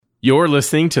You're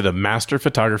listening to the Master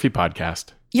Photography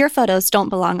Podcast. Your photos don't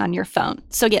belong on your phone,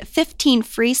 so get 15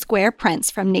 free square prints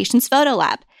from Nations Photo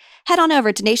Lab. Head on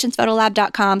over to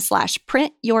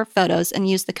nationsphotolab.com/printyourphotos and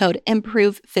use the code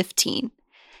IMPROVE15.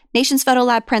 Nations Photo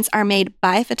Lab prints are made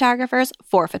by photographers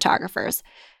for photographers.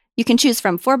 You can choose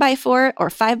from 4x4 or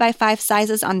 5x5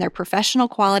 sizes on their professional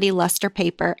quality luster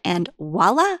paper, and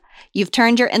voila, you've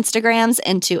turned your Instagrams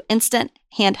into instant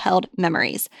handheld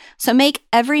memories. So make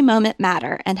every moment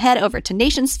matter and head over to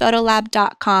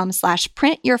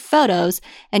nationsphotolab.com/printyourphotos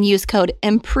and use code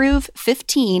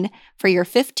IMPROVE15 for your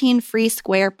 15 free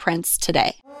square prints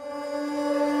today.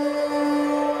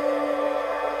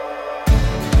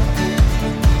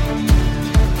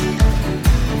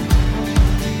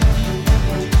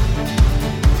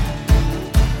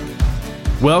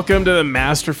 Welcome to the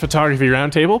Master Photography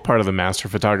Roundtable, part of the Master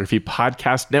Photography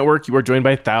Podcast Network. You are joined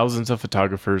by thousands of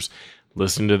photographers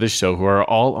listening to this show who are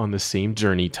all on the same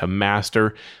journey to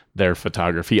master their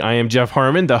photography. I am Jeff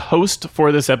Harmon, the host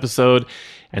for this episode,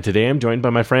 and today I'm joined by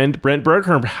my friend Brent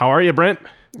Bergherm. How are you, Brent?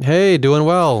 Hey, doing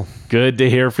well. Good to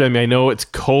hear from you. I know it's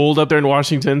cold up there in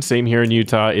Washington. Same here in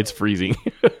Utah. It's freezing.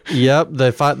 Yep,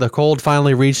 the cold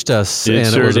finally reached us, It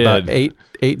and sure it was did. about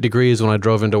 8 degrees when I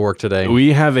drove into work today.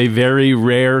 We have a very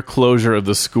rare closure of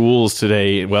the schools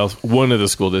today. Well, one of the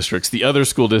school districts. The other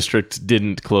school district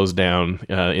didn't close down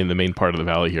in the main part of the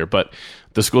valley here, but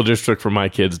the school district for my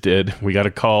kids did. We got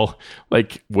a call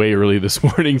like way early this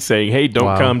morning saying, hey,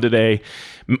 don't come today.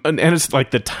 And it's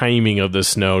like the timing of the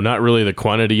snow, not really the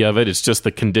quantity of it. It's just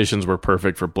the conditions were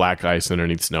perfect for black ice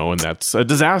underneath snow, and that's a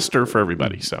disaster for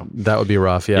everybody. So that would be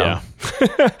rough, yeah.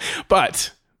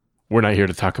 But we're not here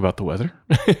to talk about the weather.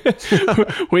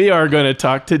 We are going to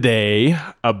talk today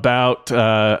about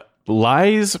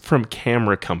lies from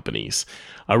camera companies.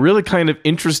 A really kind of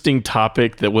interesting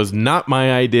topic that was not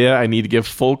my idea. I need to give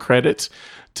full credit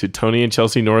to Tony and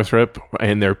Chelsea Northrup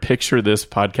and their Picture This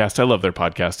podcast. I love their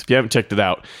podcast. If you haven't checked it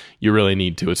out, you really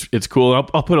need to. It's cool.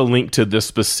 I'll put a link to this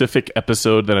specific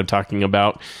episode that I'm talking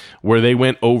about where they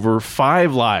went over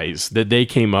 5 lies that they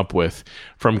came up with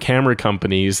from camera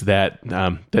companies that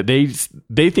they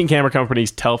think camera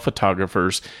companies tell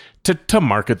photographers to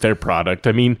market their product.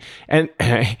 I mean,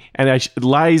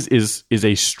 lies is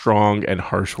a strong and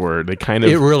harsh word.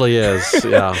 It really is.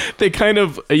 Yeah. They kind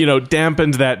of,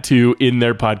 dampened that too in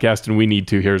their podcast, and we need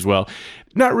to here as well.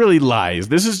 Not really lies.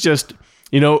 This is just,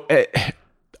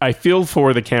 I feel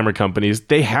for the camera companies.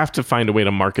 They have to find a way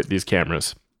to market these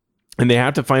cameras. And they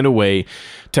have to find a way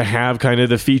to have kind of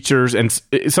the features, and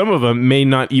some of them may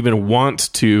not even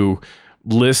want to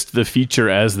list the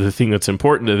feature as the thing that's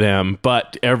important to them,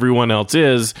 but everyone else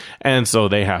is, and so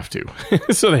they have to.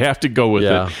 So they have to go with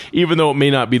it, even though it may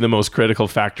not be the most critical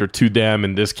factor to them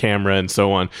and this camera and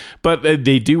so on. But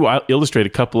they do illustrate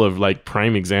a couple of like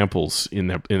prime examples in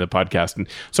the podcast. And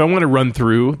so I want to run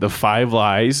through the 5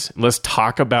 lies. Let's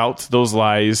talk about those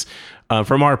lies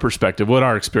from our perspective, what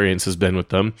our experience has been with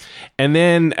them. And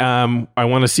then I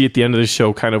want to see at the end of the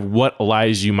show kind of what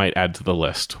lies you might add to the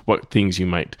list, what things you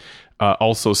might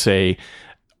also say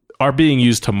are being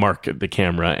used to market the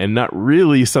camera and not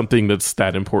really something that's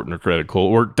that important or critical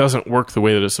or doesn't work the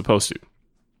way that it's supposed to.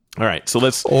 All right, so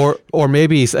let's... Or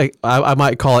maybe I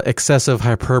might call it excessive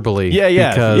hyperbole.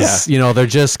 Yeah. Because, they're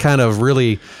just kind of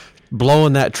really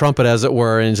blowing that trumpet, as it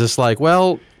were, and just like,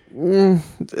 well...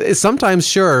 it's sometimes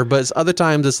sure, but other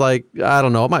times it's like, I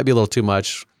don't know, it might be a little too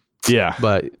much. Yeah.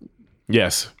 But...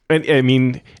 Yes. And I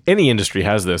mean, any industry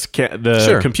has this.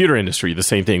 Computer industry, the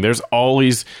same thing. There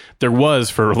was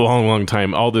for a long, long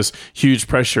time, all this huge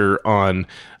pressure on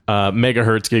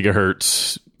megahertz,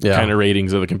 gigahertz kind of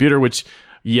ratings of the computer, which,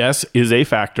 yes, is a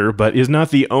factor, but is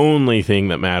not the only thing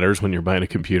that matters when you're buying a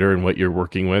computer and what you're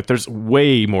working with. There's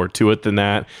way more to it than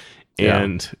that.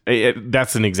 And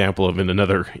that's an example of in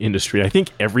another industry. I think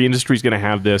every industry is going to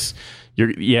have this.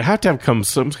 You have to have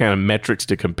some kind of metrics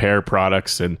to compare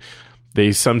products, and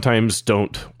they sometimes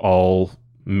don't all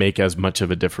make as much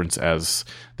of a difference as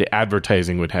the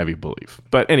advertising would have you believe.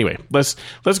 But anyway, let's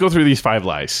go through these 5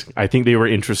 lies. I think they were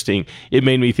interesting. It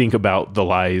made me think about the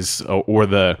lies or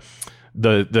the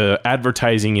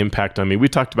advertising impact on me. We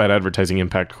talked about advertising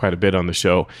impact quite a bit on the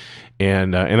show,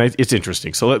 and it's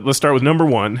interesting. So let's start with number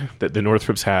 1 that the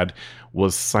Northrups had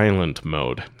was silent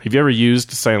mode. Have you ever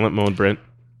used silent mode, Brent?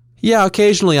 Yeah,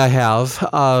 occasionally I have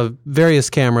various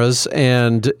cameras,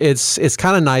 and it's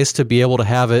kind of nice to be able to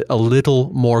have it a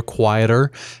little more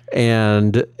quieter,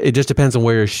 and it just depends on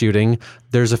where you're shooting.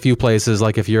 There's a few places,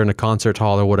 like if you're in a concert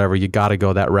hall or whatever, you got to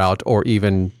go that route, or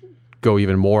even go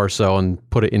even more so and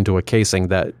put it into a casing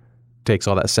that takes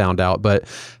all that sound out. But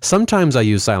sometimes I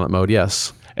use silent mode,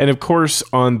 yes. And of course,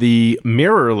 on the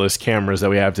mirrorless cameras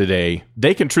that we have today,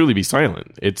 they can truly be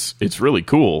silent. It's really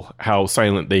cool how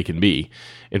silent they can be.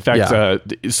 In fact,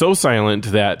 so silent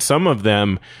that some of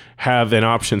them have an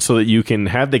option so that you can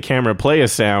have the camera play a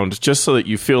sound just so that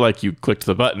you feel like you clicked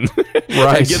the button.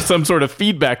 Right. And get some sort of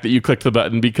feedback that you clicked the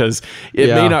button, because it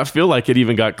may not feel like it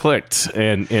even got clicked,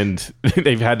 and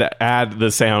they've had to add the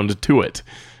sound to it.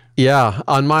 Yeah,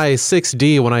 on my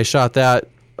 6D, when I shot that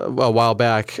a while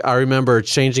back, I remember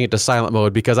changing it to silent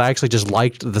mode because I actually just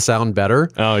liked the sound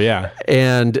better. Oh, yeah.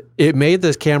 And it made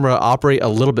this camera operate a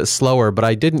little bit slower, but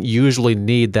I didn't usually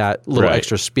need that little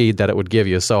extra speed that it would give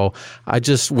you. So I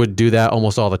just would do that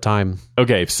almost all the time.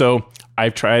 Okay, so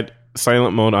I've tried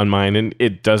silent mode on mine, and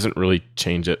it doesn't really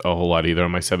change it a whole lot either on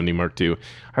my 70 Mark II.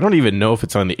 I don't even know if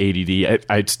it's on the 80D.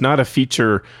 It's not a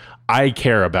feature I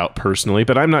care about personally,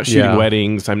 but I'm not shooting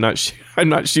weddings. I'm not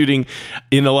shooting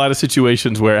in a lot of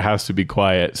situations where it has to be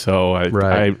quiet. So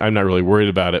I'm not really worried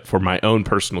about it for my own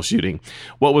personal shooting.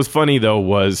 What was funny though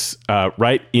was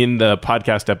right in the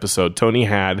podcast episode, Tony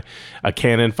had a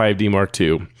Canon 5D Mark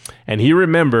II, and he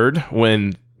remembered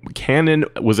when Canon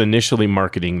was initially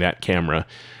marketing that camera,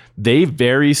 they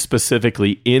very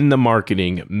specifically in the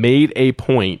marketing made a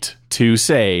point to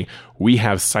say, we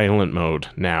have silent mode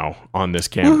now on this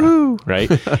camera. Woohoo! Right?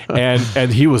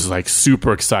 and he was like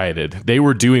super excited. They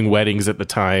were doing weddings at the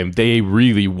time. They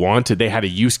had a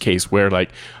use case where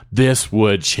like, this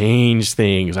would change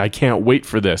things. I can't wait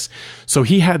for this. So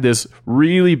he had this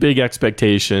really big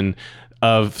expectation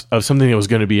of something that was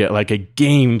going to be like a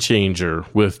game changer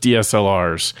with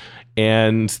DSLRs.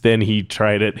 And then he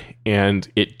tried it, and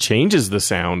it changes the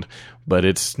sound, but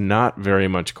it's not very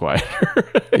much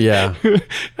quieter. Yeah,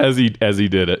 as he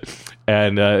did it,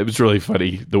 and it was really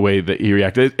funny the way that he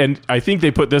reacted. And I think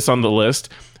they put this on the list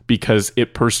because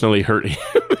it personally hurt him.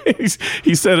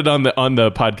 He said it on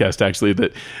the podcast actually,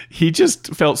 that he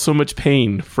just felt so much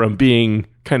pain from being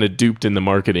kind of duped in the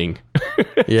marketing.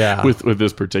 with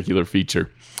this particular feature.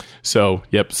 So,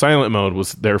 yep, silent mode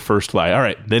was their first lie. All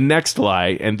right, the next lie,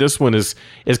 and this one is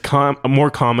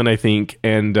more common, I think,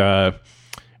 and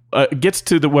gets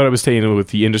to what I was saying with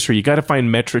the industry. You got to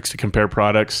find metrics to compare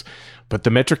products, but the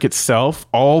metric itself,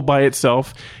 all by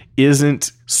itself,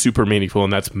 isn't super meaningful,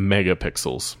 and that's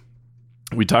megapixels.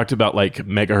 We talked about like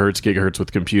megahertz, gigahertz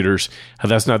with computers. How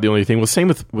that's not the only thing. Well, same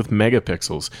with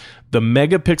megapixels. The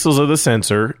megapixels of the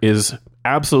sensor is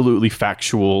absolutely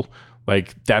factual.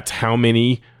 Like that's how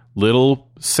many little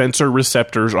sensor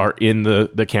receptors are in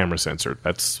the camera sensor.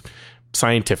 That's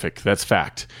scientific. That's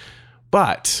fact.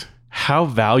 But how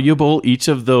valuable each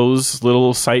of those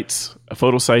little sites,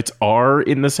 photo sites, are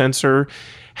in the sensor,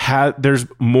 there's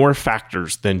more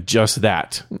factors than just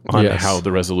that on how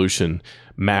the resolution,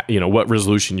 what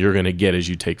resolution you're going to get as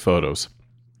you take photos.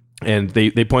 And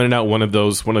they pointed out one of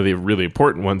the really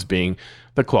important ones being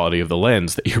the quality of the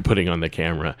lens that you're putting on the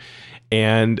camera.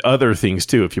 And other things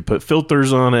too. If you put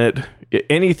filters on it,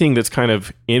 anything that's kind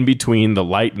of in between the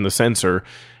light and the sensor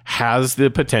has the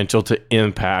potential to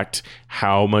impact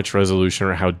how much resolution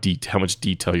or how much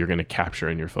detail you're going to capture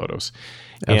in your photos.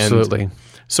 Absolutely. And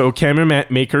so camera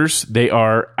makers, they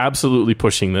are absolutely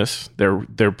pushing this.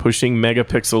 They're pushing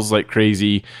megapixels like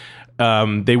crazy.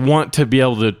 They want to be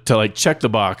able to like check the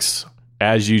box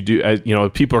as you do.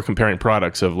 People are comparing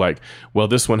products of like, well,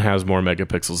 this one has more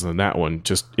megapixels than that one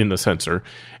just in the sensor,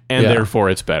 and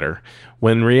therefore it's better.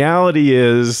 When reality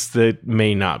is that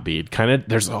may not be.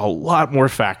 There's a lot more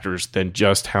factors than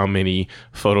just how many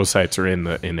photo sites are in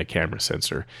the camera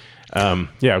sensor. Go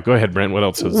ahead, Brent. What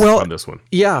else is on this one?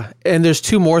 Yeah, and there's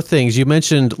two more things. You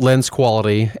mentioned lens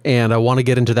quality, and I want to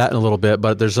get into that in a little bit,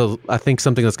 but there's I think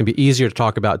something that's going to be easier to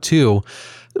talk about too.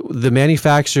 The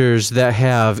manufacturers that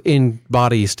have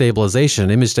in-body stabilization,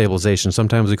 image stabilization,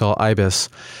 sometimes we call it IBIS,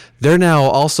 they're now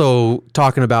also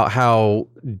talking about how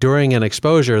during an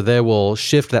exposure, they will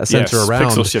shift that sensor around.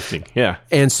 Pixel shifting, yeah.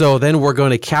 And so then we're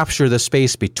going to capture the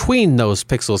space between those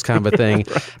pixels kind of a thing.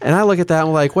 Right. And I look at that and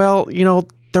I'm like, well,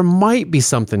 there might be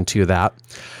something to that.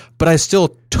 But I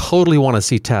still totally want to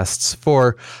see tests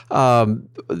for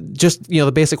just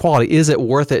the basic quality. Is it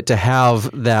worth it to have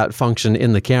that function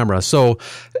in the camera? So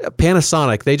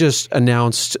Panasonic, they just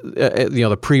announced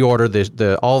the pre-order,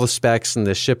 all the specs and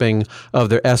the shipping of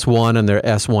their S1 and their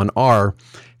S1R.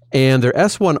 And their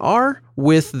S1R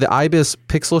with the IBIS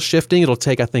pixel shifting, it'll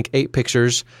take I think 8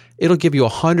 pictures. It'll give you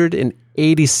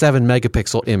 187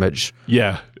 megapixel image.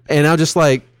 Yeah, and I'm just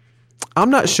like,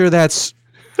 I'm not sure that's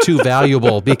too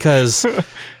valuable because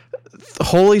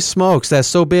holy smokes, that's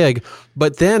so big.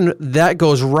 But then that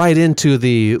goes right into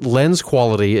the lens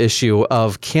quality issue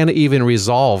of can it even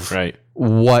resolve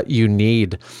what you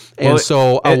need. And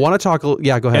I want to talk.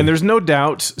 Yeah, go ahead. And there's no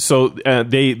doubt. So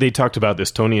they talked about this.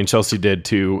 Tony and Chelsea did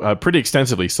too, pretty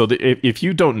extensively. So if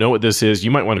you don't know what this is, you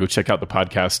might want to go check out the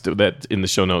podcast that in the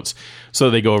show notes.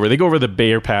 So they go over the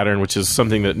Bayer pattern, which is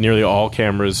something that nearly all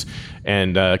cameras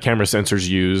and camera sensors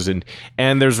use,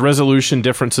 and there's resolution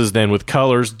differences then with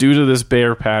colors due to this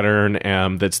Bayer pattern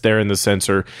that's there in the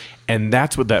sensor. And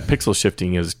that's what that pixel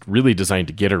shifting is really designed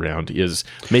to get around, is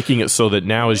making it so that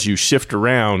now as you shift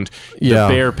around, the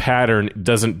Bayer pattern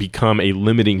doesn't become a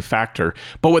limiting factor.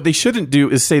 But what they shouldn't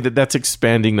do is say that that's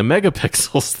expanding the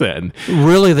megapixels then.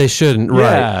 Really, they shouldn't,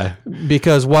 Yeah. right?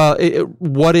 Because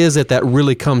what is it that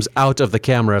really comes out of the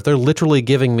camera? If they're literally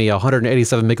giving me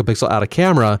 187 megapixel out of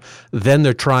camera, then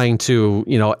they're trying to,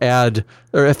 add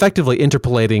or effectively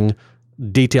interpolating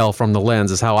detail from the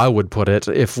lens is how I would put it.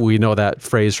 If we know that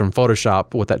phrase from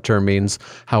Photoshop, what that term means,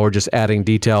 how we're just adding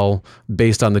detail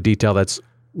based on the detail that's,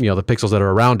 the pixels that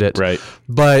are around it. Right.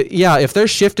 But yeah, if they're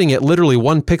shifting it literally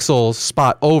one pixel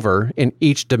spot over in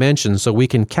each dimension, so we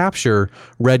can capture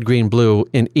red, green, blue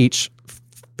in each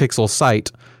pixel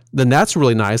site, then that's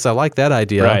really nice. I like that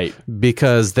idea. Right.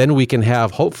 Because then we can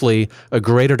have hopefully a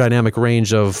greater dynamic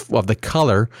range of the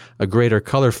color, a greater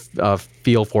color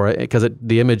feel for it, because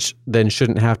the image then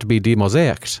shouldn't have to be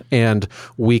demosaicked. And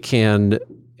we can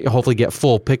hopefully get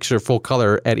full picture, full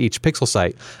color at each pixel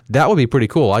site. That would be pretty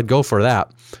cool. I'd go for that.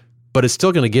 But it's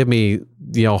still going to give me,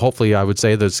 hopefully I would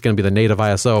say that it's going to be the native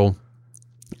ISO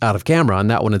out of camera. And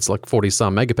that one, it's like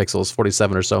 40-some megapixels,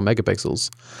 47 or so megapixels.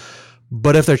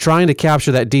 But if they're trying to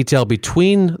capture that detail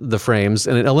between the frames,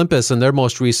 and at Olympus, in their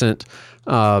most recent,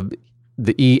 the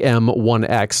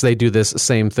EM1X, they do this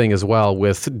same thing as well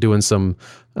with doing some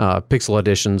pixel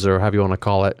additions, or however you want to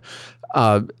call it.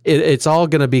 It's all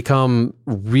going to become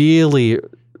really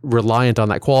reliant on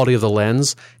that quality of the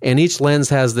lens. And each lens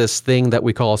has this thing that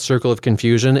we call a circle of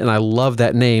confusion. And I love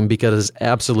that name because it's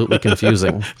absolutely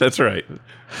confusing. That's right.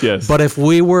 Yes. But if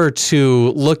we were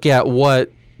to look at what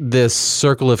this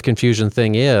circle of confusion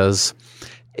thing is,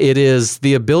 it is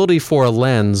the ability for a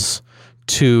lens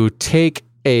to take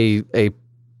a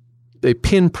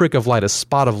pinprick of light, a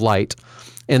spot of light,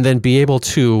 and then be able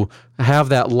to have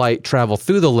that light travel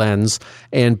through the lens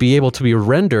and be able to be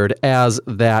rendered as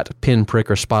that pinprick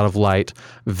or spot of light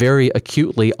very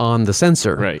acutely on the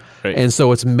sensor. Right. And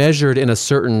so it's measured in a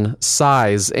certain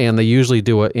size, and they usually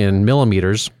do it in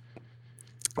millimeters.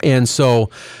 And so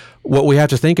what we have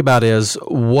to think about is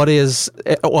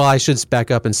I should back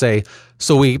up and say,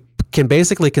 so we can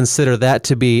basically consider that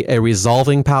to be a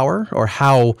resolving power, or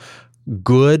how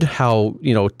good, how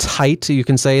tight you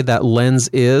can say that lens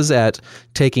is at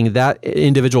taking that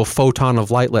individual photon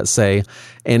of light, let's say,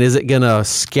 and is it going to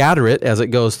scatter it as it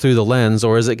goes through the lens,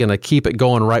 or is it going to keep it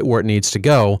going right where it needs to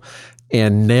go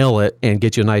and nail it and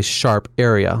get you a nice sharp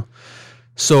area?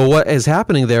 So what is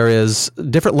happening there is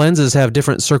different lenses have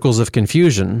different circles of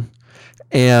confusion.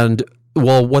 And,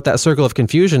 what that circle of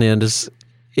confusion is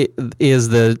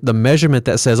the measurement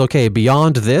that says, okay,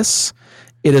 beyond this,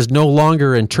 it is no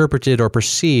longer interpreted or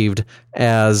perceived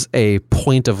as a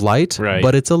point of light, right,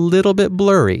 but it's a little bit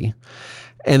blurry.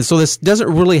 And so this doesn't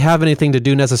really have anything to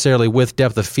do necessarily with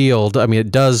depth of field. I mean, it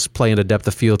does play into depth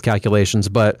of field calculations,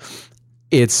 but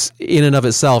it's in and of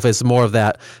itself, it's more of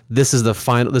that. This is the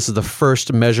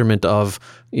first measurement of,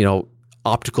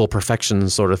 optical perfection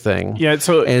sort of thing. Yeah.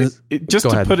 So just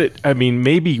to ahead. put it, I mean,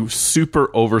 maybe super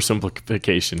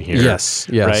oversimplification here. Yes.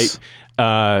 Right.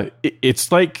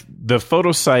 It's like the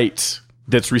photo site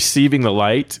that's receiving the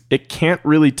light. It can't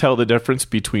really tell the difference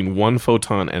between one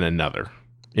photon and another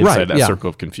inside that circle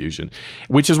of confusion,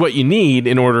 which is what you need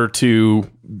in order to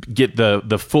get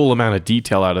the full amount of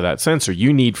detail out of that sensor.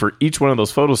 You need for each one of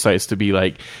those photo sites to be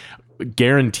like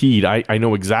guaranteed. I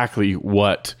know exactly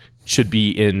what should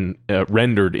be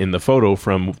rendered in the photo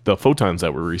from the photons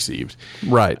that were received.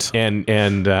 Right.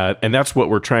 And that's what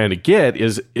we're trying to get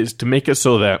is to make it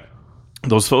so that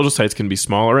those photo sites can be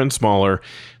smaller and smaller,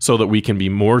 so that we can be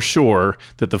more sure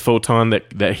that the photon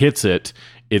that hits it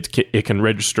can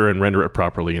register and render it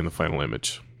properly in the final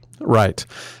image. Right.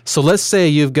 So let's say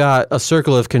you've got a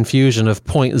circle of confusion of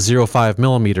 0.05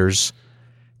 millimeters.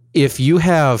 If you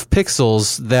have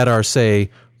pixels that are, say,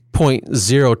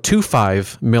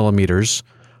 0.025 millimeters,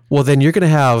 well, then you're going to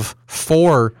have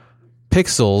 4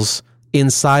 pixels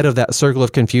inside of that circle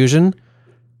of confusion.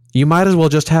 You might as well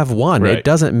just have one. Right. It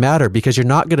doesn't matter, because you're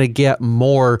not going to get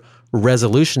more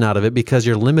resolution out of it because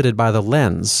you're limited by the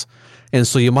lens. And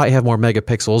so you might have more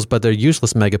megapixels, but they're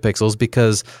useless megapixels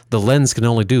because the lens can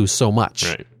only do so much.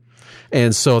 Right.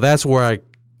 And so that's where I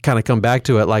kind of come back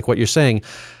to it, like what you're saying.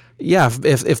 Yeah,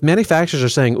 if manufacturers are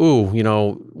saying, "Ooh,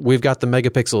 we've got the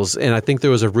megapixels," and I think there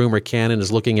was a rumor Canon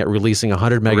is looking at releasing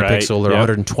 100 megapixel or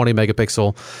 120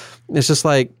 megapixel, it's just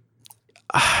like,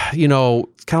 kind of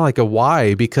like a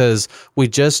why, because we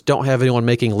just don't have anyone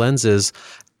making lenses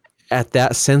at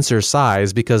that sensor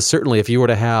size. Because certainly, if you were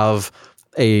to have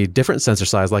a different sensor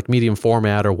size, like medium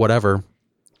format or whatever,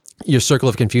 your circle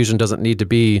of confusion doesn't need to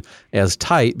be as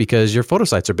tight because your photo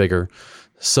sites are bigger.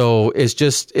 So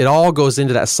it all goes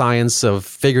into that science of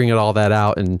figuring all that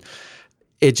out, and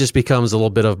it just becomes a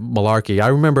little bit of malarkey. I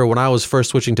remember when I was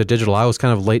first switching to digital, I was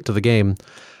kind of late to the game.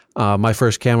 My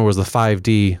first camera was the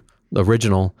 5D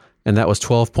original, and that was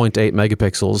 12.8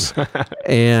 megapixels.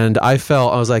 And I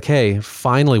was like, hey,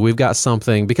 finally we've got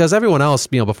something, because everyone else,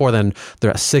 before then, they're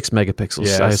at 6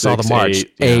 megapixels. Yeah, I saw the March,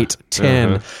 8,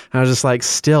 10. And I was just like,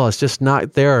 still, it's just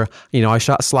not there. I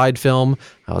shot slide film.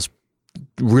 I was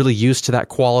really used to that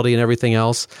quality and everything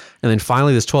else. And then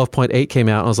finally this 12.8 came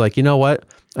out, and I was like, you know what?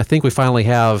 I think we finally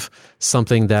have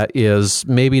something that is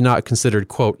maybe not considered,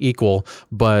 quote, equal,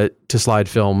 but to slide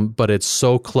film, but it's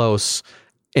so close.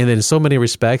 And in so many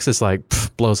respects, it's like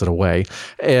blows it away.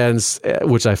 And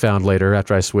which I found later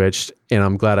after I switched. And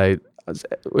I'm glad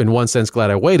in one sense,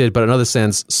 glad I waited, but in another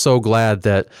sense, so glad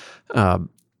that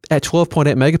at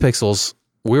 12.8 megapixels,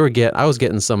 I was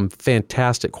getting some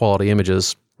fantastic quality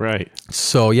images. Right.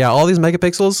 So yeah, all these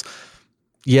megapixels,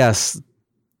 yes,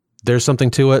 there's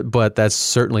something to it, but that's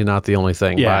certainly not the only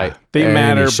thing. Yeah, they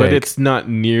matter, but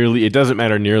it doesn't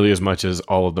matter nearly as much as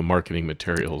all of the marketing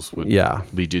materials would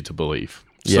lead you to believe.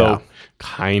 So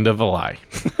kind of a lie.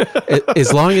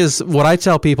 As long as, what I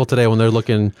tell people today when they're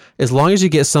looking, as long as you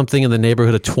get something in the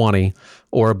neighborhood of 20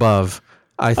 or above,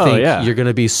 I think you're going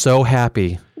to be so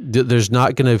happy. There's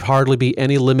not going to hardly be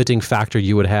any limiting factor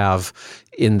you would have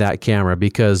in that camera,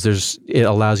 because it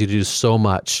allows you to do so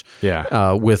much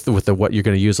with what you're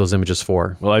going to use those images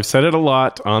for. Well, I've said it a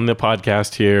lot on the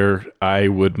podcast here. I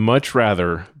would much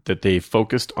rather that they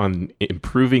focused on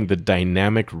improving the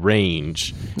dynamic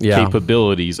range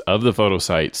capabilities of the photo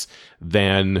sites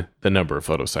than the number of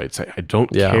photo sites. I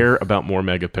don't care about more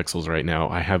megapixels right now.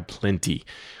 I have plenty.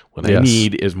 What I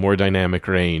need is more dynamic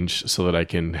range so that I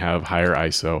can have higher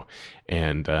ISO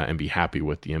and be happy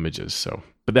with the images. So,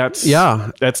 but that's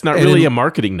not really a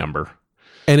marketing number.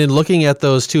 And in looking at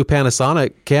those two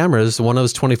Panasonic cameras, one of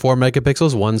those 24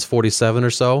 megapixels, one's 47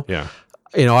 or so. Yeah.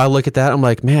 I look at that, I'm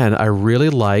like, man, I really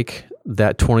like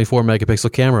that 24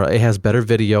 megapixel camera. It has better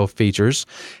video features,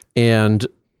 and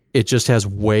it just has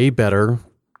way better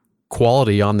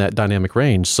quality on that dynamic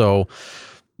range. So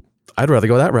I'd rather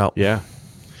go that route. Yeah.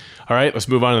 All right, let's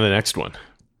move on to the next one.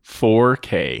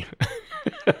 4K.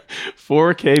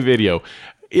 4K video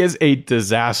is a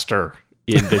disaster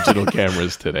in digital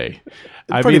cameras today.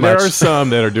 There are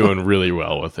some that are doing really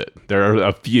well with it. There are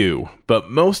a few,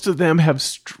 but most of them have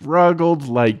struggled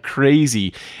like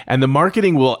crazy. And the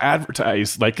marketing will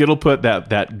advertise, like it'll put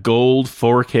that gold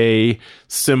 4K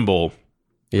symbol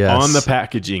on the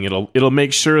packaging. It'll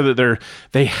make sure that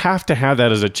they have to have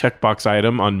that as a checkbox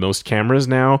item on most cameras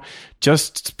now,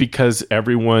 just because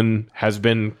everyone has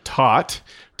been taught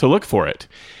to look for it.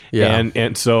 Yeah.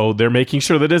 And so they're making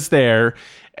sure that it's there.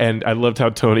 And I loved how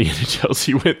Tony and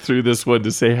Chelsea went through this one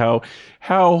to say how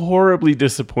horribly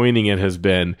disappointing it has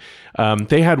been.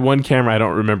 They had one camera, I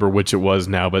don't remember which it was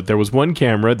now, but there was one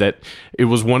camera that it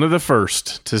was one of the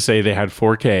first to say they had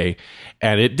 4K,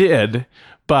 and it did,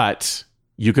 but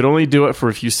you could only do it for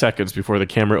a few seconds before the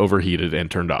camera overheated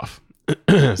and turned off.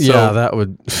 That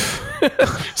would...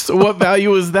 So what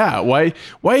value is that? Why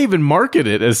even market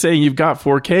it as saying you've got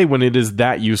 4K when it is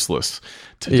that useless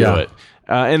to do it?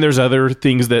 And there's other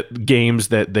things games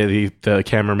that the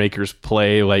camera makers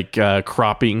play, like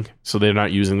cropping. So they're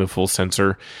not using the full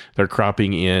sensor. They're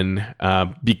cropping in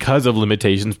because of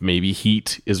limitations. Maybe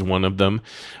heat is one of them.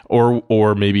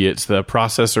 Or maybe it's the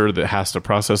processor that has to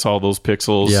process all those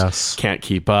pixels. Yes. Can't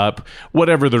keep up.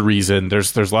 Whatever the reason,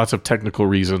 there's lots of technical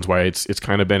reasons why it's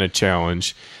kind of been a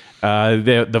challenge.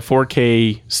 The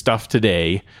 4K stuff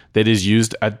today that is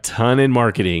used a ton in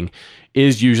marketing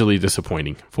is usually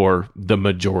disappointing for the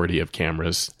majority of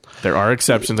cameras. There are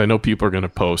exceptions. I know people are going to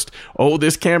post,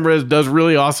 this camera does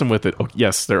really awesome with it. Oh,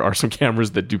 yes, there are some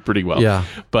cameras that do pretty well. Yeah.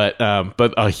 But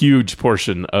a huge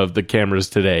portion of the cameras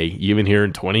today, even here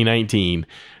in 2019,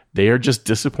 they are just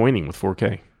disappointing with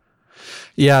 4K.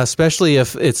 Yeah, especially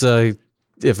if it's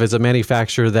a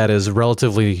manufacturer that is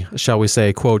relatively, shall we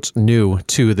say, quote, new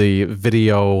to the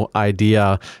video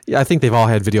idea. I think they've all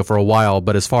had video for a while,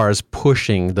 but as far as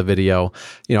pushing the video,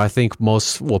 I think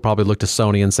most will probably look to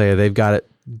Sony and say they've got it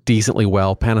decently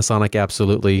well. Panasonic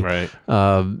absolutely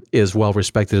is well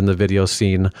respected in the video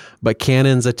scene. But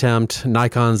Canon's attempt,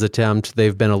 Nikon's attempt,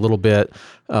 they've been a little bit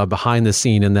behind the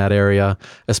scene in that area,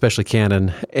 especially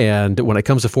Canon. And when it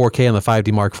comes to 4K on the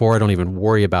 5D Mark IV, I don't even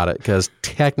worry about it because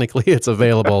technically it's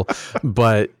available,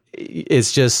 but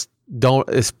it's just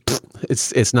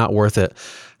it's not worth it.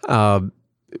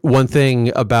 One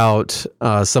thing about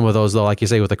some of those, though, like you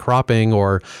say, with the cropping,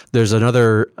 or there's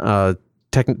another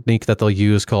technique that they'll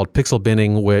use called pixel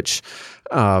binning, which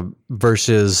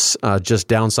versus just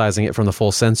downsizing it from the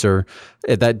full sensor,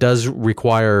 that does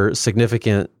require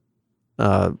significant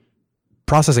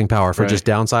processing power for just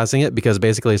downsizing it, because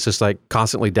basically it's just like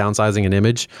constantly downsizing an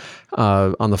image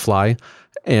on the fly.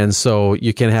 And so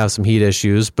you can have some heat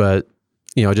issues, but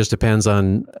it just depends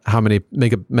on how many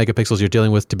megapixels you're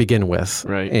dealing with to begin with.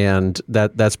 Right. And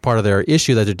that's part of their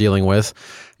issue that they're dealing with.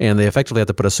 And they effectively have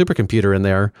to put a supercomputer in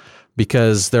there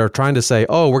because they're trying to say,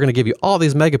 oh, we're going to give you all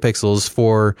these megapixels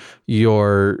for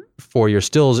your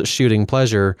stills shooting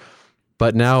pleasure.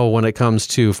 But now when it comes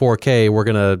to 4K, we're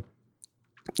going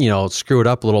to screw it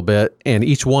up a little bit. And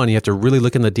each one, you have to really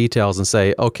look in the details and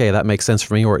say, okay, that makes sense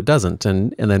for me or it doesn't.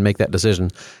 And then make that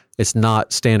decision. It's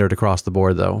not standard across the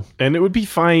board, though. And it would be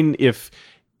fine if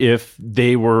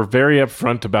they were very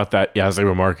upfront about that as they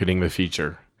were marketing the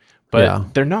feature.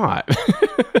 But they're not.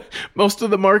 Most of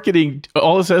the marketing,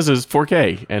 all it says is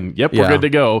 4K, and we're good to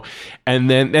go. And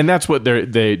that's what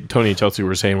Tony and Chelsea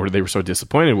were saying, where they were so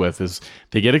disappointed with, is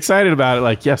they get excited about it,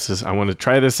 like, yes, I want to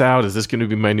try this out. Is this going to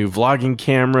be my new vlogging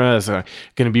camera? Is it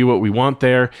going to be what we want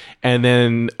there? And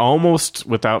then almost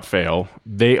without fail,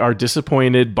 they are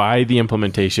disappointed by the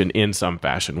implementation in some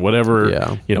fashion,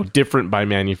 whatever, different by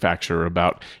manufacturer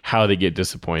about how they get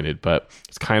disappointed. But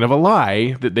it's kind of a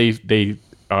lie that they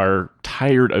are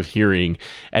tired of hearing,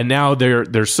 and now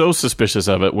they're so suspicious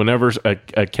of it. Whenever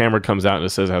a camera comes out and it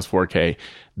says it has 4K,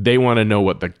 they want to know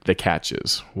what the catch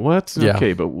is. What?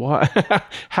 Okay, but what?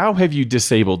 How have you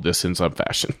disabled this in some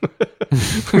fashion?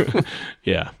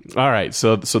 Yeah. All right.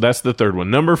 So that's the third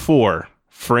one. Number 4,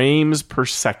 frames per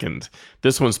second.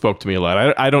 This one spoke to me a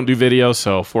lot. I don't do video,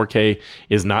 so 4K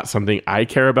is not something I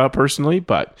care about personally,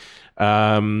 but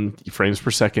frames per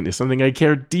second is something I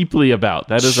care deeply about.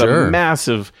 That is a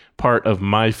massive part of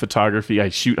my photography. I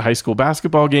shoot high school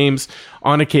basketball games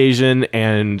on occasion,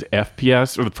 and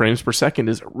FPS, or the frames per second,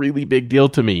 is a really big deal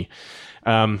to me.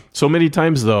 So many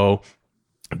times, though,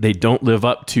 they don't live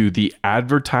up to the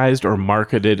advertised or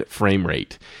marketed frame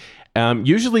rate.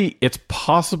 Usually it's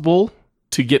possible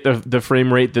to get the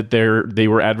frame rate that they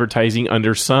were advertising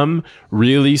under some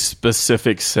really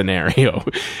specific scenario.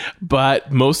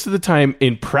 But most of the time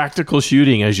in practical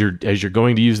shooting, as you're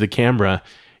going to use the camera,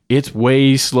 it's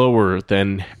way slower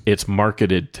than it's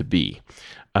marketed to be.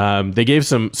 They gave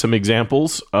some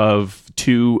examples of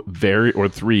 3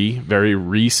 very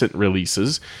recent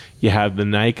releases. You have the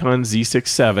Nikon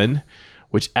Z6 VII,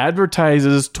 which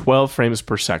advertises 12 frames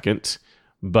per second,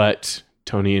 but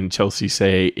Tony and Chelsea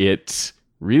say it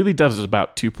really does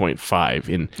about 2.5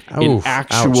 in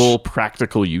actual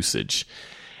practical usage.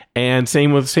 And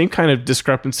same kind of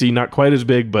discrepancy, not quite as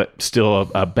big, but still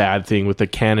a bad thing with the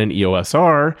Canon EOS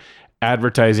R,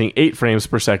 advertising 8 frames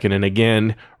per second. And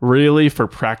again, really for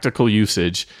practical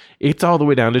usage, it's all the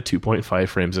way down to 2.5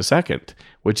 frames a second,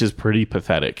 which is pretty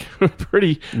pathetic.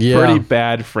 pretty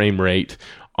bad frame rate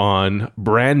on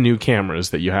brand new cameras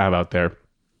that you have out there.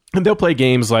 And they'll play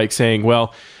games like saying,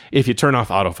 well, if you turn off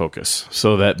autofocus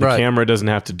so that the camera doesn't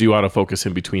have to do autofocus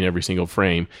in between every single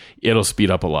frame, it'll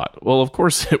speed up a lot. Well, of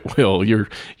course it will.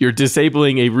 You're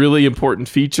disabling a really important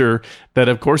feature that,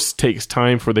 of course, takes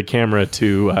time for the camera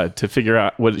to figure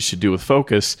out what it should do with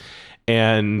focus.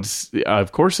 And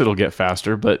of course it'll get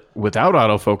faster, but without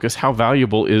autofocus, how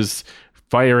valuable is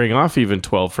firing off even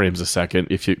 12 frames a second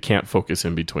if you can't focus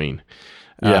in between?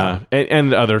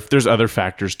 And there's other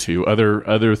factors too,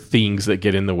 other things that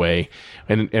get in the way,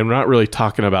 and we're not really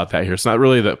talking about that here. It's not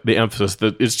really the emphasis.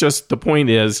 It's just, the point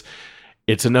is,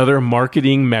 it's another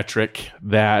marketing metric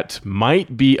that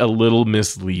might be a little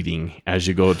misleading as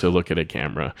you go to look at a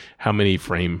camera, how many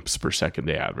frames per second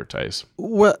they advertise.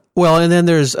 Well, and then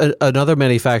there's another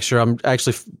manufacturer. I'm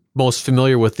actually most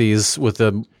familiar with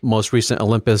the most recent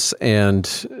Olympus and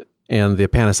the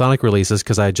Panasonic releases,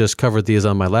 because I just covered these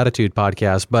on my Latitude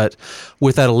podcast. But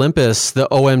with that Olympus, the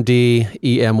OMD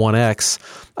EM1X,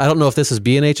 I don't know if this is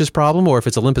B&H's problem or if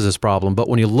it's Olympus's problem, but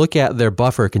when you look at their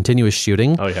buffer continuous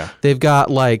shooting, they've got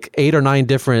like 8 or 9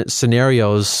 different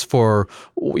scenarios for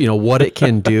what it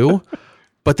can do.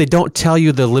 but they don't tell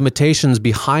you the limitations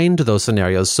behind those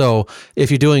scenarios. So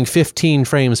if you're doing 15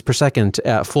 frames per second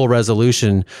at full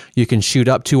resolution, you can shoot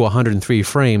up to 103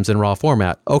 frames in RAW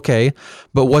format. Okay,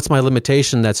 but what's my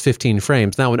limitation that's 15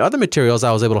 frames? Now, in other materials,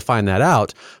 I was able to find that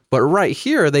out, but right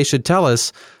here, they should tell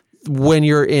us when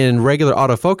you're in regular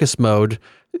autofocus mode,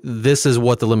 this is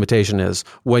what the limitation is.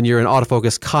 When you're in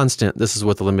autofocus constant, this is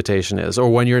what the limitation is.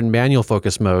 Or when you're in manual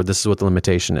focus mode, this is what the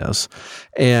limitation is.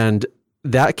 And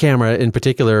that camera in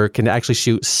particular can actually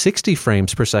shoot 60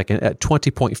 frames per second at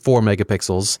 20.4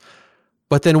 megapixels.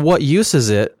 But then what use is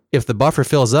it if the buffer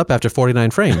fills up after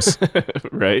 49 frames?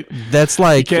 Right. That's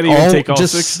like you can't even take all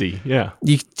 60. Yeah.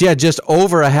 Just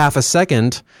over a half a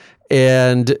second.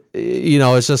 And,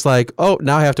 it's just like, oh,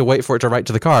 now I have to wait for it to write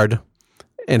to the card.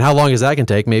 And how long is that can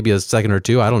take? Maybe a second or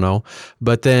two. I don't know.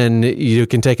 But then you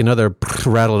can take another,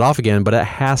 rattle it off again. But it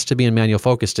has to be in manual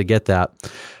focus to get that.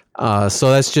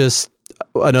 So that's just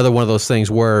another one of those things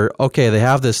where, okay, they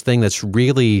have this thing that's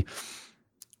really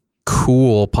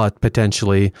cool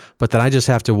potentially, but then I just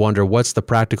have to wonder what's the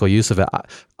practical use of it.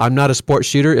 I'm not a sports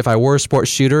shooter. If I were a sports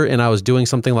shooter and I was doing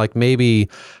something like maybe,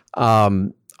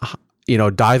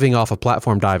 diving off a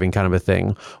platform diving kind of a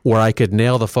thing where I could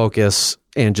nail the focus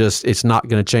and just, it's not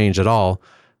going to change at all.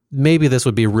 Maybe this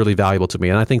would be really valuable to me.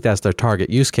 And I think that's their target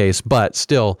use case, but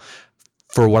still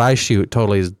for what I shoot,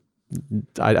 totally,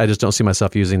 I just don't see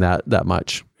myself using that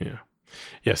much. Yeah.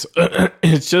 Yes.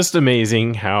 It's just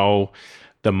amazing how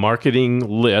the marketing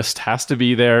list has to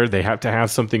be there. They have to have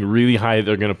something really high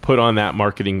they're going to put on that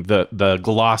marketing, the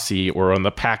glossy or on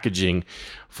the packaging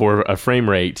for a frame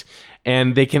rate.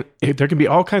 And there can be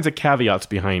all kinds of caveats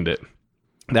behind it.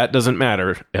 That doesn't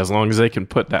matter as long as they can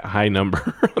put that high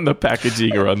number on the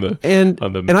packaging or on the and I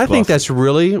think glossy. that's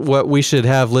really what we should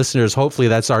have listeners. Hopefully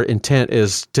that's our intent,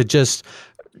 is to just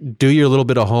do your little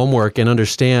bit of homework and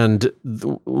understand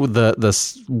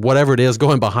the whatever it is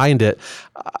going behind it.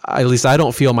 At least I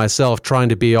don't feel myself trying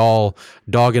to be all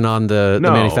dogging on the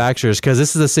manufacturers, because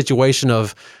this is a situation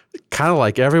of kind of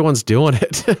like everyone's doing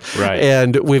it. Right.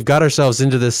 And we've got ourselves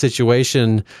into this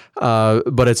situation,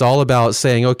 but it's all about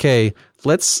saying, okay,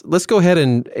 let's go ahead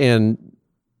and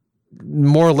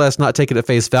more or less not take it at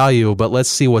face value, but let's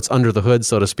see what's under the hood,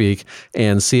 so to speak,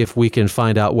 and see if we can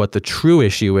find out what the true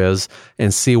issue is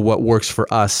and see what works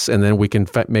for us. And then we can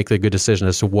make the good decision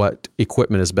as to what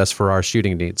equipment is best for our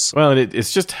shooting needs. Well,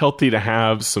 it's just healthy to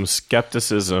have some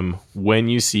skepticism when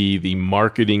you see the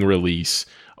marketing release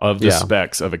of the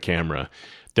specs of a camera.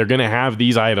 They're going to have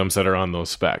these items that are on those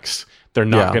specs. They're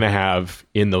not going to have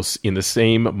in the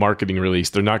same marketing release.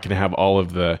 They're not going to have all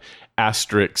of the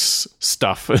asterisk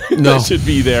stuff that should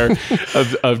be there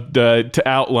to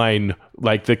outline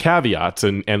like the caveats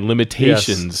and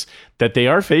limitations that they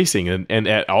are facing and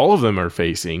all of them are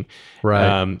facing.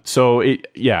 Right. So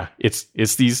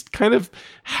it's these kind of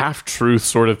half truth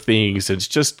sort of things. It's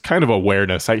just kind of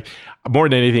awareness. More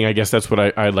than anything, I guess that's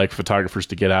what I'd like photographers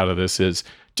to get out of this, is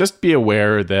just be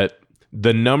aware that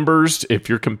the numbers, if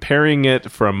you're comparing it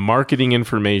from marketing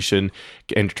information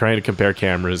and trying to compare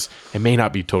cameras, it may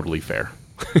not be totally fair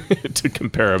to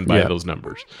compare them by those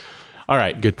numbers. All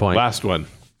right. Good point. Last one.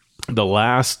 The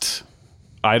last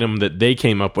item that they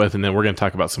came up with, and then we're going to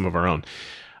talk about some of our own.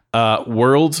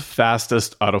 World's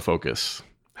fastest autofocus.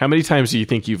 How many times do you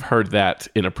think you've heard that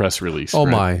in a press release? Oh,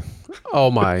 my.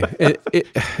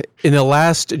 In the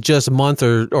last just month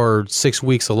or 6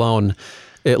 weeks alone,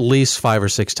 at least 5 or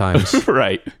 6 times.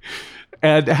 Right.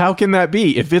 And how can that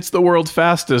be? If it's the world's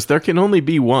fastest, there can only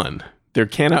be one. There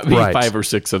cannot be 5 or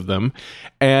 6 of them.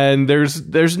 And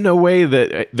there's no way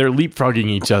that they're leapfrogging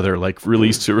each other like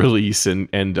release to release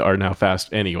and are now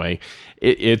fast anyway.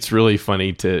 It's really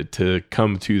funny to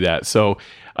come to that. So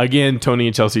again, Tony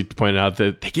and Chelsea pointed out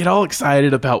that they get all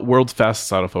excited about world's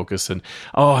fastest autofocus and,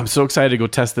 oh, I'm so excited to go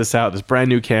test this out. This brand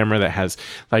new camera that has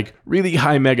like really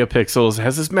high megapixels,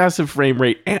 has this massive frame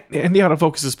rate, and the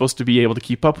autofocus is supposed to be able to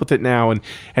keep up with it now, and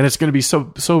it's going to be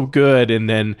so good. And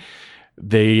then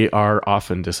they are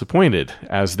often disappointed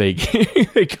as they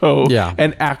go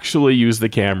and actually use the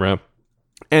camera.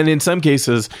 And in some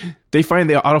cases, they find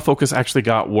the autofocus actually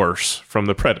got worse from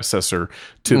the predecessor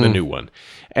to the new one.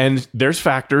 And there's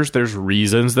factors, there's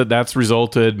reasons that's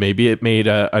resulted. Maybe it made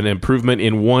an improvement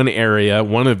in one area,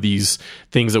 one of these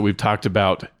things that we've talked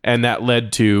about, and that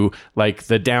led to like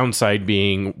the downside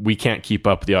being we can't keep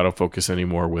up the autofocus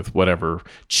anymore with whatever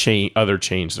other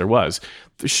change there was.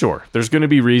 Sure, there's going to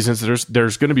be reasons.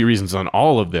 There's going to be reasons on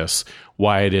all of this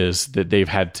why it is that they've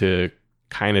had to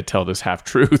kind of tell this half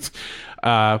truth.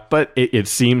 But it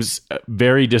seems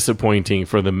very disappointing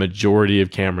for the majority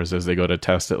of cameras as they go to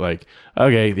test it. Like,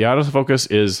 okay, the autofocus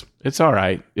it's all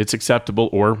right. It's acceptable,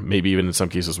 or maybe even in some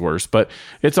cases worse, but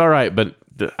it's all right. But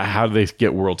how do they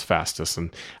get world's fastest?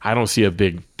 And I don't see a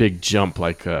big jump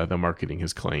like the marketing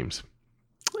has claims.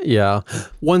 Yeah.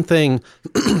 One thing,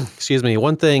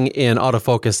 one thing in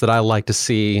autofocus that I like to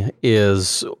see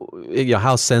is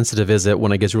how sensitive is it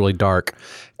when it gets really dark?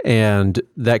 And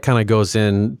that kind of goes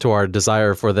into our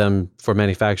desire for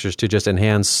manufacturers to just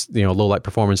enhance, low light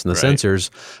performance in the sensors,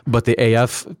 but the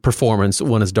AF performance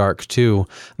when it's dark too,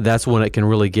 that's when it can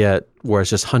really get where it's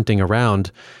just hunting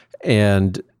around.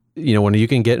 And when you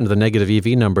can get into the negative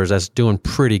EV numbers, that's doing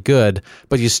pretty good,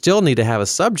 but you still need to have a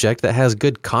subject that has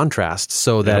good contrast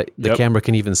so that the camera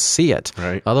can even see it.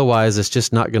 Right. Otherwise, it's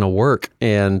just not going to work.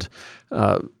 And,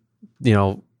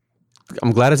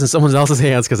 I'm glad it's in someone else's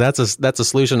hands, because that's a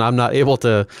solution I'm not able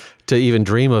to even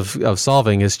dream of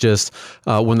solving. It's just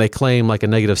when they claim like a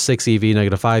 -6 EV,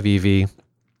 -5 EV,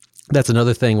 that's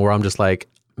another thing where I'm just like,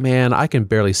 man, I can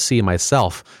barely see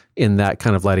myself in that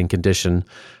kind of lighting condition.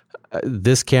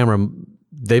 This camera,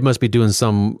 they must be doing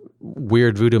some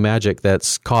weird voodoo magic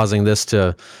that's causing this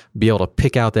to be able to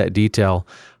pick out that detail.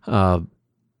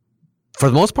 For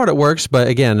the most part, it works, but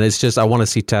again, it's just I want to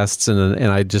see tests, and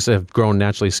I just have grown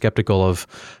naturally skeptical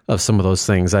of some of those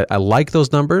things. I like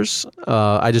those numbers.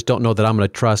 I just don't know that I'm going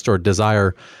to trust or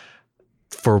desire.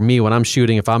 For me, when I'm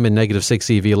shooting, if I'm in -6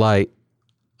 EV light,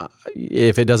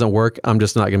 if it doesn't work, I'm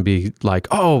just not going to be like,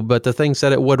 oh, but the thing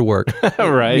said it would work.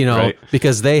 Right.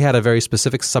 Because they had a very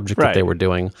specific subject that they were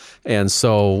doing. And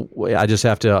so I just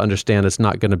have to understand it's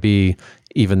not going to be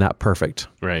even that perfect.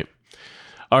 Right.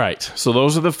 All right. So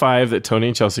those are the 5 that Tony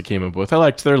and Chelsea came up with. I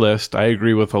liked their list. I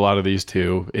agree with a lot of these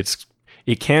too.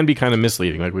 It can be kind of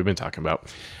misleading, like we've been talking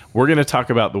about. We're going to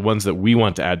talk about the ones that we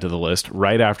want to add to the list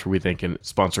right after we thank a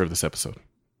sponsor of this episode.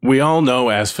 We all know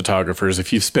as photographers,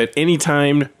 if you've spent any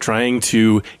time trying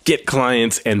to get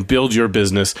clients and build your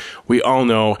business, we all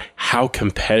know how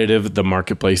competitive the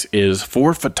marketplace is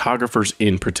for photographers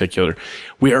in particular.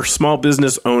 We are small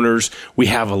business owners. We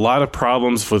have a lot of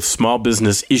problems with small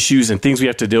business issues and things we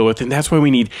have to deal with. And that's why we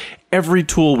need every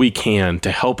tool we can to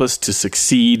help us to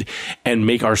succeed and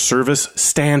make our service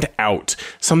stand out.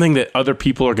 Something that other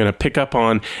people are going to pick up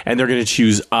on, and they're going to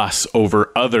choose us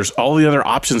over others, all the other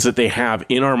options that they have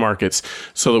in our markets,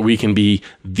 so that we can be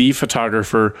the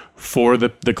photographer for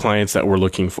the clients that we're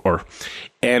looking for.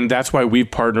 And that's why we've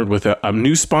partnered with a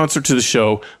new sponsor to the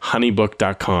show,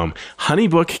 Honeybook.com.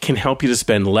 Honeybook can help you to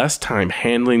spend less time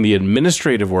handling the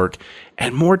administrative work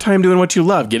and more time doing what you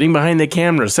love, getting behind the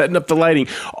camera, setting up the lighting,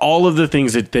 all of the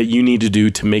things that you need to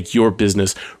do to make your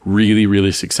business really,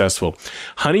 really successful.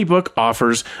 Honeybook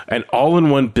offers an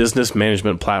all-in-one business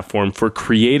management platform for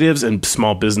creatives and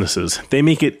small businesses. They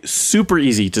make it super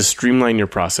easy to streamline your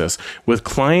process with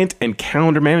client and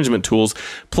calendar management tools,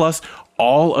 plus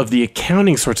all of the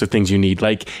accounting sorts of things you need,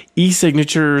 like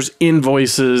e-signatures,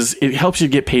 invoices. It helps you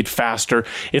get paid faster.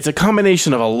 It's a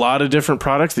combination of a lot of different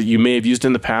products that you may have used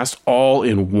in the past, all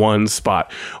in one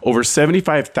spot. Over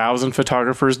 75,000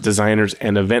 photographers, designers,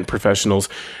 and event professionals,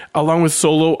 along with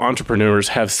solo entrepreneurs,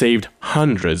 have saved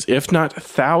hundreds, if not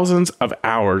thousands of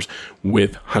hours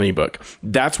with Honeybook.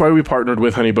 That's why we partnered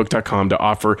with Honeybook.com to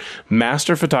offer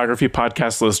Master Photography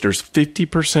Podcast listeners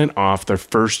 50% off their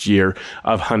first year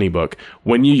of Honeybook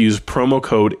when you use promo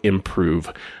code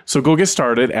IMPROVE. So go get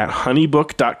started at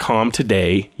honeybook.com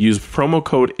today. Use promo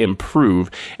code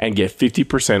IMPROVE and get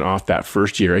 50% off that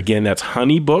first year. Again, that's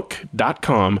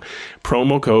honeybook.com,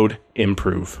 promo code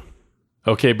IMPROVE.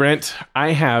 Okay, Brent,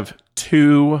 I have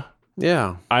 2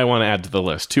 I want to add to the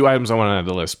list. 2 items I want to add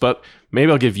to the list, but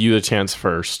maybe I'll give you the chance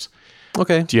first.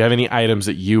 Okay. Do you have any items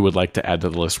that you would like to add to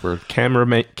the list where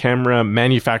camera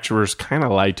manufacturers kind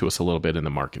of lied to us a little bit in the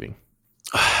marketing?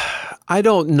 I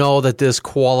don't know that this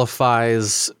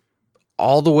qualifies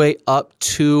all the way up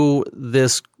to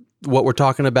this, what we're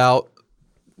talking about.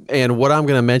 And what I'm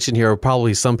going to mention here,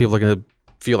 probably some people are going to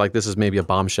feel like this is maybe a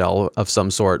bombshell of some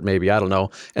sort, maybe, I don't know.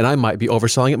 And I might be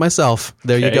overselling it myself.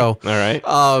 There you go. All right.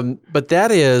 But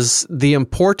that is the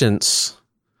importance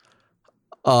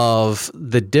of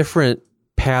the different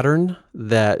pattern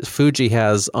that Fuji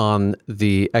has on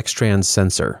the X-Trans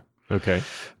sensor. Okay.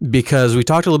 Because we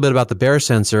talked a little bit about the Bayer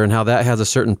sensor and how that has a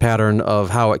certain pattern of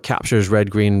how it captures red,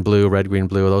 green, blue,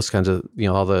 those kinds of,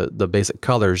 all the basic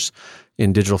colors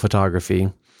in digital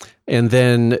photography. And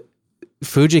then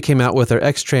Fuji came out with their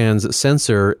X-Trans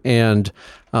sensor, and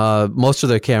most of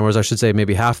their cameras, I should say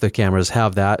maybe half their cameras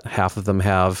have that. Half of them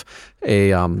have a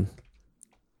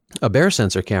Bayer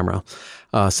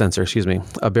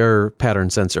a Bayer pattern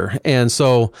sensor. And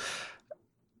so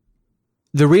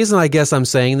The reason I guess I'm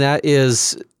saying that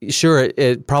is, sure,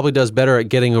 it probably does better at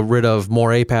getting rid of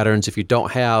more A patterns if you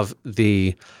don't have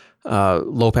the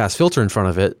low pass filter in front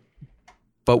of it.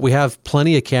 But we have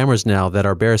plenty of cameras now that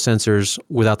are bare sensors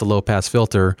without the low pass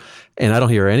filter, and I don't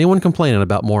hear anyone complaining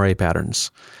about more A patterns.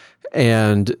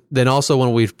 And then also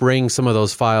when we bring some of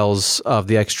those files of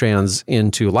the X-Trans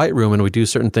into Lightroom and we do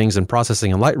certain things in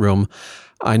processing in Lightroom,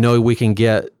 I know we can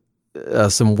get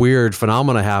some weird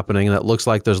phenomena happening that looks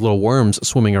like there's little worms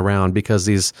swimming around because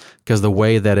the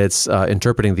way that it's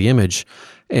interpreting the image.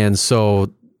 And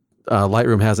so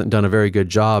Lightroom hasn't done a very good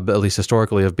job, at least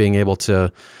historically, of being able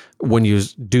to, when you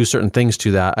do certain things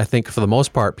to that. I think for the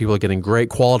most part, people are getting great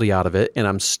quality out of it, and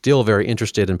I'm still very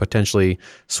interested in potentially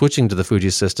switching to the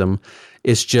Fuji system.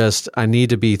 It's just I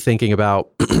need to be thinking about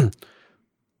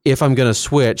if I'm going to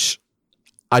switch,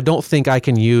 I don't think I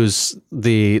can use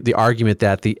the argument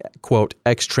that the, quote,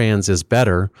 X-Trans is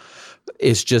better.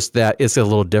 It's just that it's a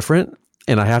little different,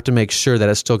 and I have to make sure that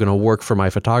it's still going to work for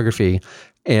my photography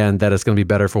and that it's going to be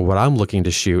better for what I'm looking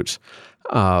to shoot.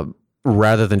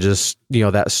 Rather than just,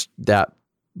 the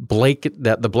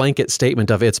blanket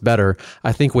statement of it's better.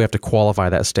 I think we have to qualify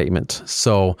that statement.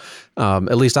 So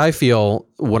at least I feel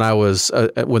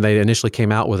when they initially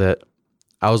came out with it,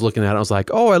 I was looking at it, I was like,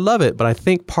 oh, I love it. But I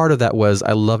think part of that was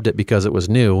I loved it because it was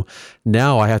new.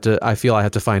 Now I feel I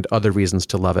have to find other reasons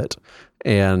to love it.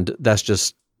 And that's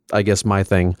just, I guess, my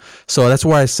thing. So that's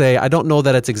where I say I don't know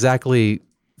that it's exactly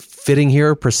fitting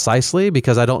here precisely,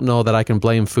 because I don't know that I can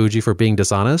blame Fuji for being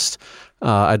dishonest.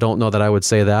 I don't know that I would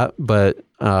say that, but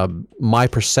my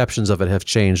perceptions of it have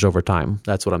changed over time.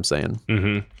 That's what I'm saying.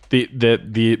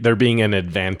 Mm-hmm. There being an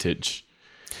advantage.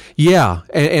 Yeah,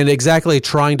 and exactly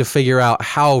trying to figure out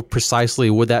how precisely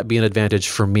would that be an advantage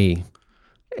for me.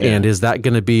 Yeah. And is that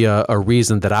going to be a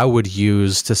reason that I would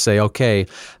use to say, okay,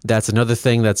 that's another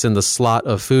thing that's in the slot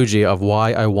of Fuji of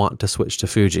why I want to switch to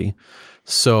Fuji.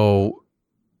 So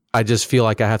I just feel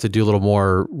like I have to do a little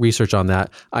more research on that.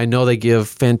 I know they give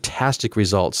fantastic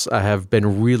results. I have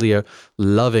been really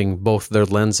loving both their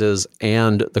lenses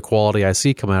and the quality I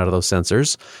see coming out of those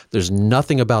sensors. There's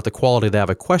nothing about the quality that I have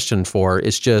a question for.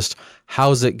 It's just,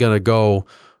 how's it going to go,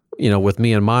 with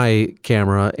me and my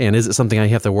camera? And is it something I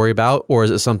have to worry about? Or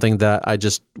is it something that I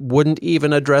just wouldn't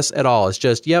even address at all? It's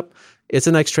just, yep, it's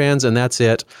an X-Trans and that's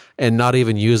it. And not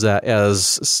even use that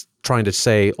as trying to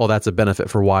say, oh, that's a benefit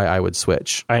for why I would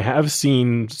switch. I have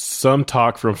seen some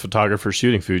talk from photographers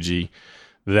shooting Fuji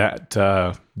that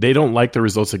they don't like the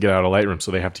results they get out of Lightroom,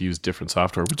 so they have to use different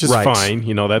software, which is fine.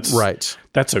 That's right.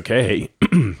 That's okay.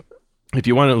 If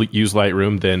you want to use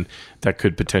Lightroom, then that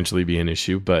could potentially be an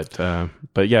issue. But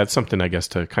yeah, it's something I guess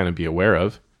to kind of be aware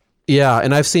of. Yeah,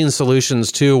 and I've seen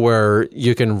solutions too where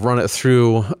you can run it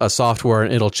through a software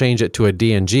and it'll change it to a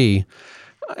DNG.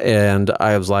 And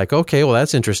I was like, okay, well,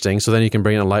 that's interesting. So then you can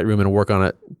bring it in Lightroom and work on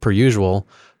it per usual.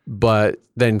 But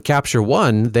then Capture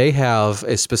One, they have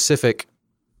a specific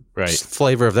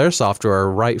flavor of their software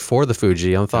right for the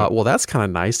Fuji. And I thought, well, that's kind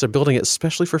of nice. They're building it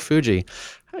especially for Fuji.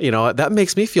 That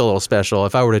makes me feel a little special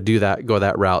if I were to do that, go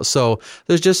that route. So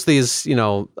there's just these,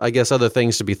 I guess, other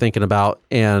things to be thinking about.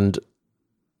 And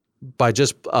by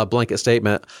just a blanket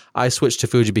statement, I switched to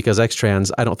Fuji because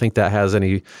X-Trans. I don't think that has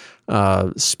any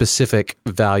specific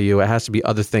value. It has to be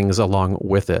other things along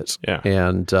with it,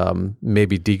 and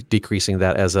maybe decreasing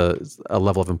that as a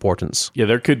level of importance. Yeah,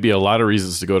 there could be a lot of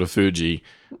reasons to go to Fuji.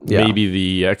 Yeah. Maybe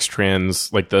the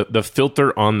X-Trans, like the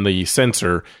filter on the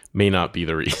sensor, may not be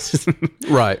the reason.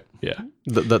 Right. Yeah.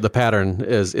 The pattern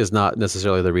is not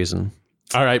necessarily the reason.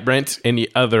 All right, Brent. Any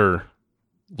other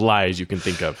lies you can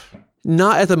think of?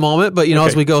 Not at the moment, but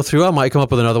as we go through, I might come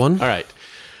up with another one. All right.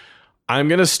 I'm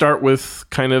going to start with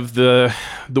kind of the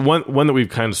one that we've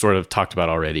kind of sort of talked about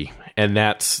already, and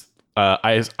that's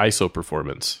ISO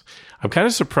performance. I'm kind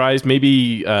of surprised.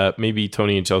 Maybe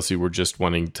Tony and Chelsea were just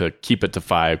wanting to keep it to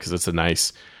 5 because it's a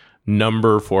nice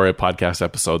number for a podcast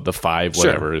episode. The 5,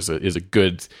 whatever, is a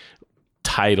good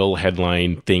title,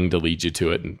 headline thing to lead you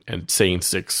to it, and saying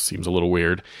 6 seems a little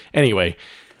weird. Anyway.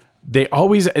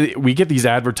 We get these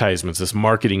advertisements, this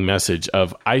marketing message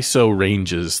of ISO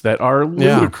ranges that are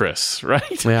ludicrous,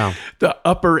 right? Yeah. The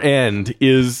upper end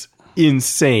is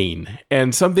insane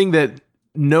and something that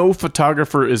no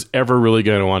photographer is ever really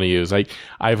going to want to use.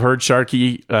 I've heard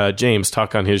Sharky James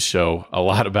talk on his show a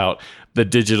lot about the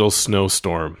digital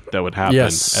snowstorm that would happen at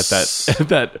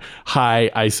that high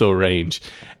ISO range.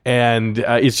 And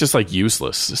it's just like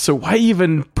useless. So why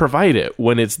even provide it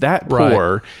when it's that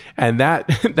poor and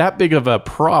that big of a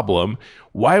problem?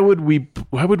 Why would we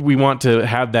want to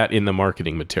have that in the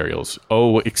marketing materials?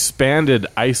 Oh, expanded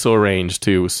ISO range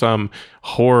to some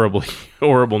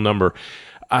horrible number.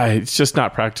 it's just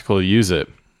not practical to use it.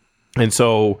 And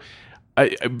so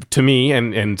to me,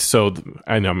 and so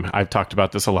I know I've talked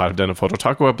about this a lot. I've done a Photo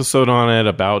Taco episode on it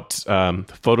about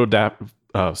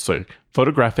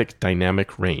photographic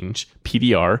dynamic range,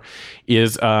 PDR,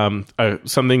 is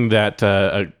something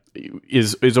that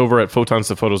is over at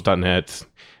photonsofphotos.net.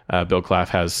 Bill Claff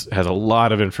has a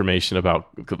lot of information about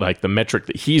like the metric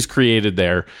that he's created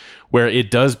there, where it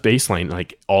does baseline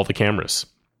like all the cameras,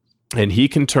 and he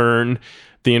can turn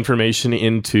the information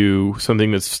into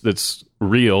something that's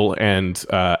real and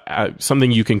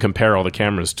something you can compare all the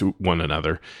cameras to one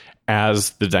another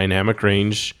as the dynamic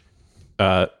range,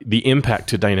 the impact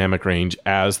to dynamic range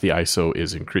as the ISO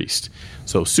is increased.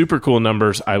 So super cool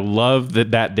numbers. I love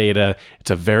that data. It's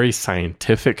a very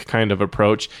scientific kind of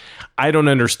approach. I don't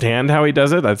understand how he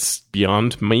does it. That's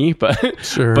beyond me, but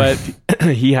sure. But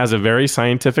he has a very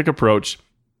scientific approach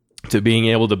to being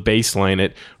able to baseline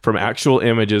it from actual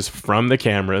images from the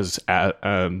cameras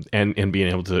and being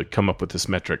able to come up with this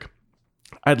metric.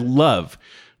 I'd love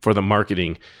for the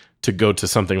marketing to go to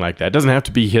something like that. It doesn't have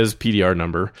to be his PDR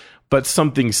number, but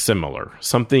something similar,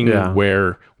 something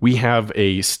where we have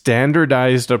a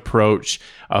standardized approach,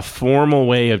 a formal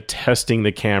way of testing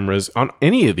the cameras on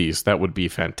any of these. That would be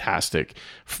fantastic.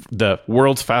 The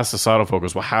world's fastest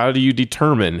autofocus. Well, how do you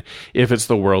determine if it's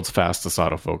the world's fastest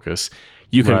autofocus?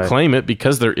 You can claim it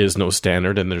because there is no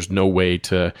standard and there's no way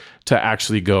to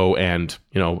actually go and,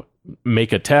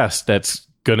 make a test that's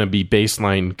going to be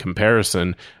baseline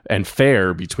comparison and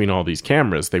fair between all these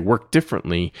cameras. They work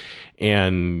differently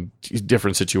and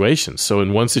different situations. So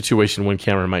in one situation, one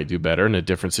camera might do better. In a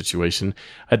different situation,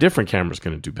 a different camera is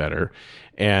going to do better.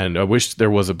 And I wish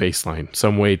there was a baseline,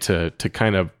 some way to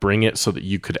kind of bring it so that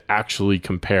you could actually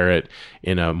compare it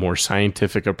in a more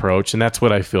scientific approach. And that's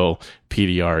what I feel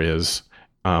PDR is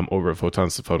over at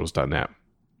photonsofphotos.net.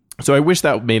 So I wish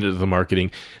that made it to the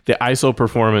marketing. The ISO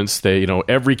performance,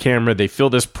 every camera, they feel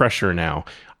this pressure now.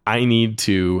 I need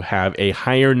to have a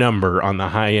higher number on the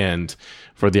high end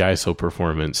for the ISO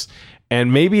performance.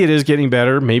 And maybe it is getting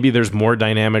better. Maybe there's more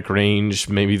dynamic range.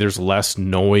 Maybe there's less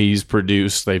noise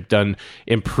produced. They've done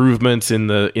improvements in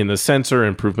the sensor,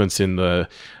 improvements in the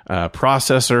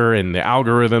processor, and the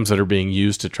algorithms that are being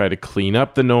used to try to clean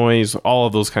up the noise, all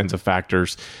of those kinds of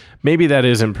factors. Maybe that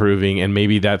is improving, and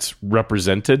maybe that's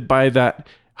represented by that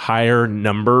higher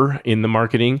number in the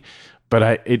marketing.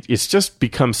 But it's just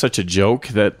become such a joke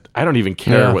that I don't even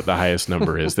care what the highest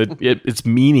number is. That it's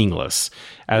meaningless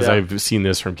as I've seen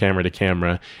this from camera to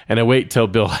camera. And I wait till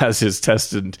Bill has his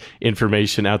tested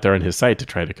information out there on his site to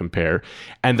try to compare.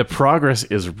 And the progress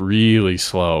is really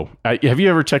slow. Have you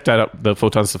ever checked out the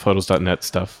photonsofphotos.net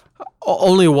stuff?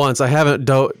 Only once. I haven't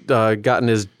gotten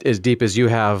as deep as you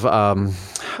have.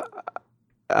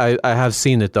 I have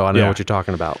seen it though. I know what you're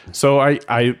talking about. So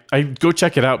I go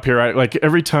check it out periodically. Like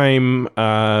every time,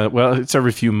 it's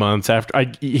every few months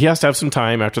after he has to have some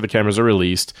time after the cameras are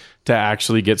released to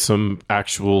actually get some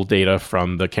actual data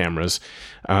from the cameras.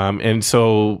 And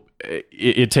so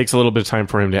it takes a little bit of time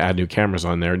for him to add new cameras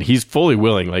on there. And he's fully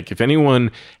willing. Like if anyone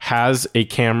has a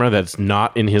camera that's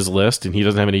not in his list and he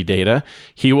doesn't have any data,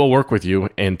 he will work with you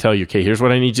and tell you, okay, here's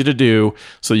what I need you to do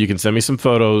so you can send me some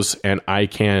photos and I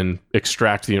can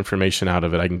extract the information out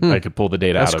of it. I can pull the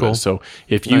data out of it. So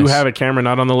if you have a camera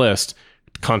not on the list,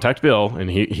 contact Bill and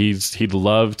he'd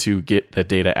love to get the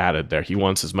data added there. He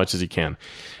wants as much as he can.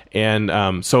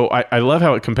 And so I love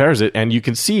how it compares it. And you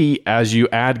can see as you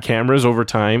add cameras over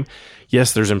time,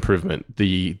 yes, there's improvement.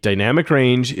 The dynamic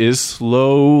range is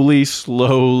slowly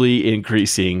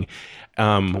increasing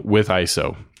with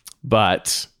ISO.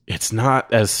 But it's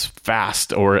not as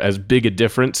fast or as big a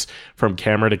difference from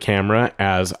camera to camera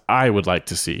as I would like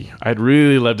to see. I'd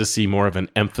really love to see more of an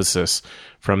emphasis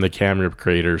from the camera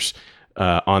creators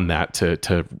on that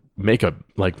to make a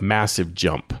massive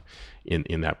jump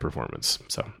in that performance.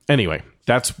 So anyway,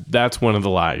 that's one of the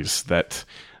lies that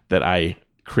I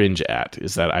cringe at,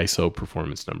 is that ISO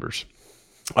performance numbers.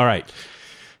 All right.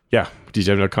 Yeah. Did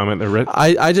you have no comment there, Rick?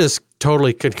 I just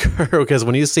totally concur, because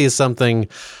when you see something,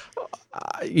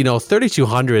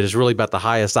 3200 is really about the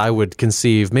highest I would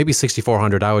conceive. Maybe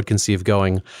 6400 I would conceive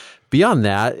going. Beyond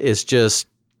that, it's just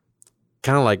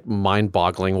kind of like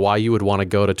mind-boggling why you would want to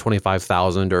go to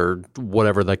 25,000 or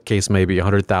whatever the case may be,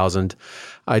 100,000.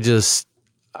 I just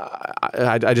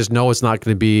know it's not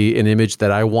going to be an image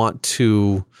that I want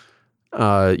to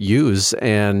use.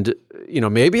 And,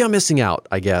 maybe I'm missing out,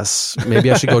 I guess. Maybe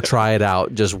I should go try it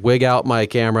out. Just wig out my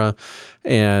camera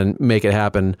and make it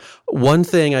happen. One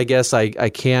thing I guess I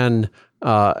can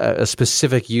A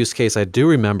specific use case I do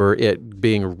remember it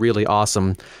being really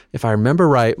awesome. If I remember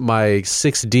right, my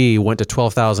 6D went to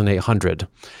 12,800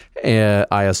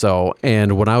 ISO.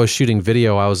 And when I was shooting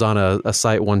video, I was on a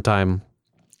site one time.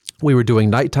 We were doing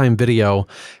nighttime video,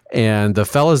 and the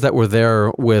fellas that were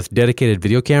there with dedicated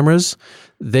video cameras,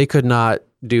 they could not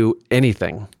do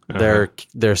anything. Their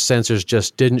sensors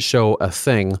just didn't show a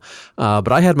thing.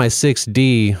 But I had my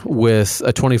 6D with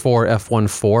a 24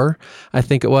 f1.4, I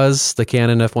think it was, the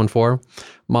Canon f1.4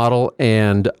 model,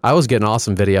 and I was getting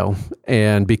awesome video.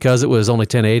 And because it was only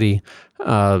 1080,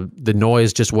 the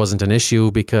noise just wasn't an issue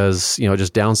because, it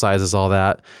just downsizes all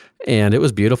that. And it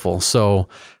was beautiful. So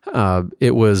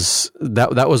it was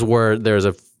that was where there's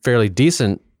a fairly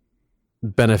decent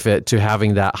benefit to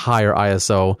having that higher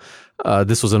ISO.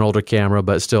 This was an older camera,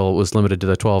 but still was limited to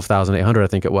the 12,800, I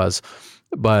think it was.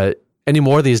 But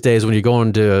anymore these days, when you go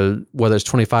into, whether it's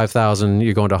 25,000,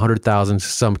 you're going to 100,000,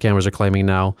 some cameras are claiming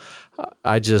now.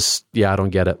 I don't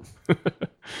get it.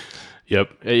 Yep,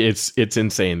 it's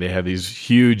insane. They have these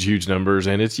huge numbers,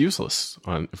 and it's useless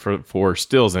for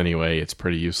stills anyway. It's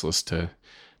pretty useless to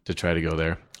try to go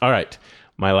there. All right,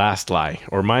 my last lie,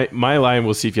 or my lie, and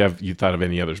we'll see if you thought of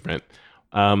any others, Brent.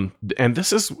 And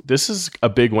this is a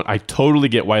big one. I totally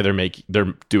get why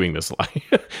they're doing this lie.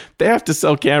 They have to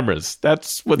sell cameras.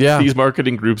 That's what these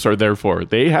marketing groups are there for.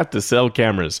 They have to sell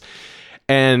cameras,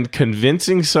 and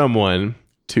convincing someone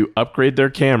to upgrade their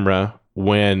camera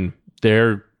when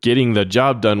they're getting the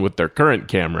job done with their current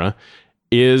camera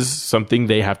is something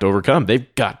they have to overcome.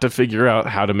 They've got to figure out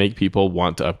how to make people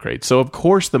want to upgrade. So of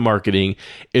course the marketing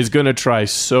is going to try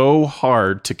so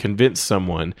hard to convince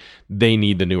someone they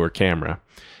need the newer camera.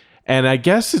 And I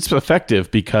guess it's effective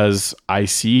because I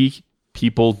see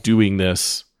people doing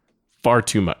this far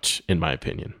too much, in my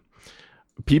opinion.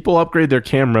 People upgrade their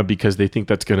camera because they think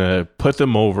that's going to put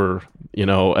them over,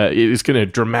 it's going to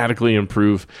dramatically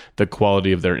improve the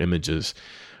quality of their images.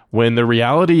 When the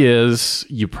reality is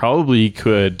you probably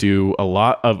could do a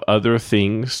lot of other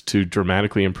things to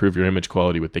dramatically improve your image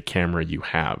quality with the camera you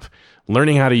have.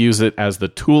 Learning how to use it as the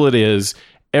tool it is,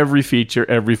 every feature,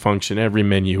 every function, every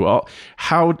menu,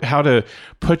 how to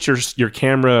put your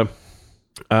camera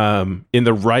in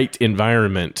the right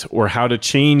environment, or how to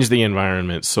change the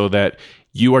environment so that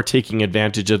you are taking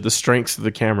advantage of the strengths of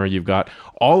the camera you've got.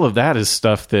 All of that is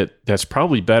stuff that's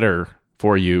probably better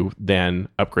for you than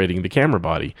upgrading the camera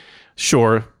body.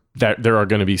 Sure, that there are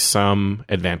going to be some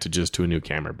advantages to a new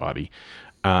camera body.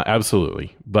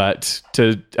 Absolutely. But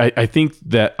I think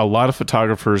that a lot of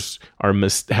photographers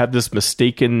have this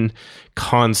mistaken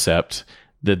concept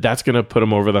that's going to put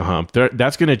them over the hump.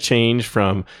 That's going to change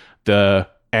from the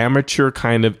amateur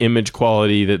kind of image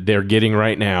quality that they're getting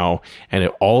right now, and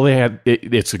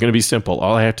it's going to be simple.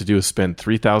 All I have to do is spend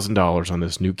 $3,000 on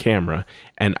this new camera,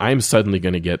 and I'm suddenly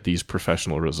going to get these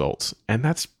professional results. And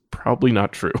that's probably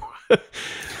not true.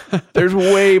 There's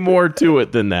way more to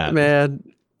it than that, man.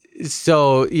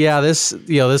 So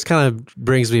this kind of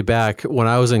brings me back. When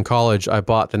I was in college, I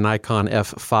bought the Nikon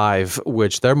F5,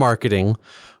 which their marketing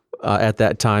at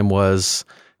that time was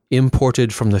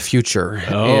imported from the future.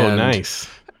 Oh, nice.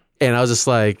 And I was just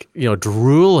like,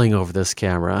 drooling over this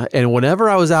camera. And whenever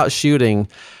I was out shooting,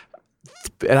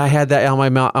 and I had that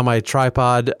on my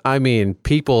tripod, I mean,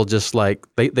 people just like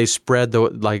they spread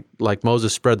like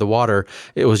Moses spread the water.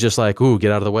 It was just like, ooh,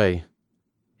 get out of the way.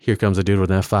 Here comes a dude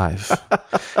with an F5.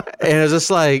 And it was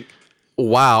just like,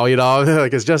 wow,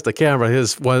 like it's just a camera.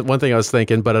 Here's one thing I was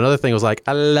thinking, but another thing was like,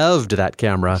 I loved that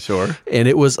camera. Sure. And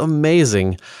it was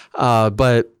amazing.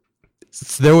 But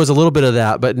there was a little bit of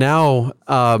that, but now,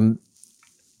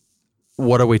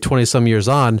 what are we, 20 some years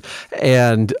on?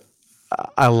 And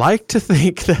I like to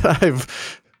think that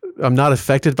I'm not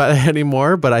affected by that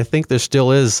anymore, but I think there's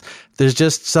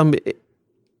just some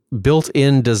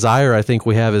built-in desire I think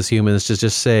we have as humans to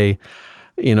just say,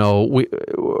 we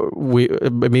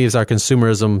maybe it's our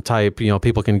consumerism type,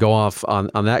 people can go off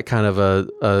on that kind of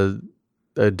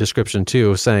a description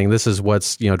too, saying this is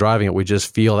what's driving it. We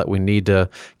just feel that we need to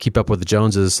keep up with the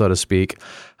Joneses, so to speak.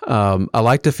 I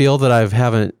like to feel that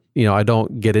I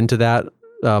don't get into that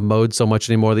mode so much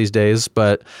anymore these days,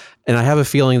 and I have a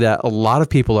feeling that a lot of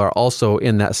people are also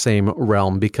in that same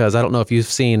realm, because I don't know if you've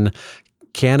seen,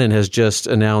 Canon has just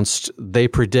announced they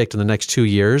predict in the next 2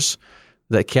 years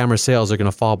that camera sales are going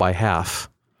to fall by half.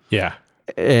 Yeah.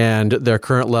 And their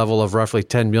current level of roughly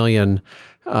 10 million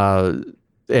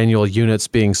annual units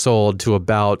being sold to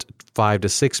about 5 to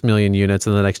 6 million units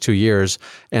in the next 2 years.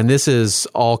 And this is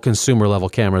all consumer level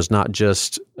cameras, not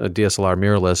just a DSLR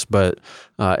mirrorless, but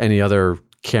any other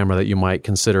camera that you might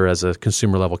consider as a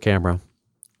consumer level camera.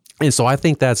 And so I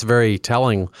think that's very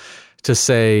telling to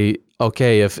say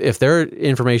okay, if their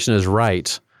information is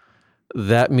right,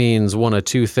 that means one of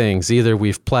two things. Either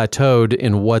we've plateaued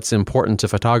in what's important to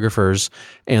photographers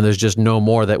and there's just no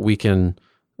more that we can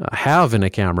have in a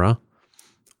camera,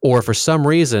 or for some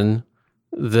reason,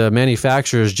 the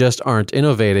manufacturers just aren't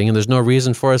innovating and there's no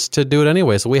reason for us to do it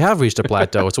anyway. So we have reached a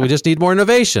plateau. So we just need more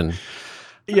innovation.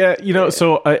 Yeah,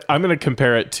 so I'm going to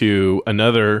compare it to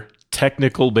another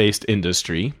technical-based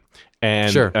industry,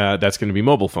 and Sure. That's going to be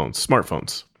mobile phones,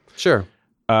 smartphones. Sure.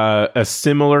 A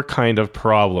similar kind of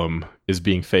problem is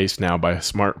being faced now by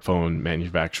smartphone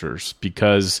manufacturers,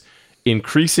 because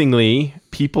increasingly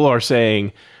people are saying,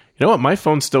 you know what, my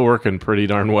phone's still working pretty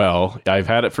darn well. I've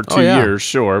had it for 2 years,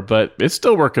 sure, but it's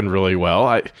still working really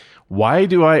well. Why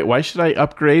should I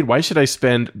upgrade? Why should I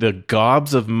spend the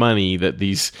gobs of money that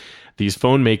these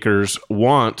phone makers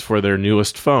want for their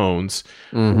newest phones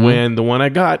when the one I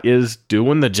got is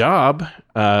doing the job?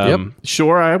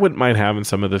 Sure, I wouldn't mind having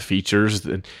some of the features,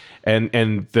 and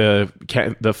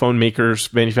the phone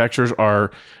manufacturers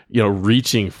are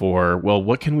reaching for, well,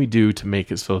 what can we do to make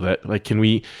it so that, like, can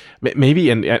we maybe,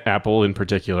 and at Apple in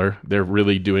particular, they're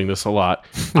really doing this a lot.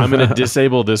 I'm going to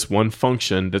disable this one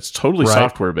function that's totally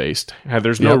software based.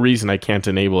 There's no reason I can't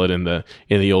enable it in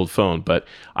the old phone, but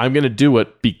I'm going to do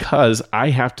it because I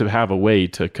have to have a way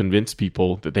to convince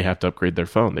people that they have to upgrade their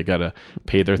phone. They got to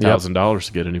pay their $1,000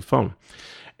 to get a new phone.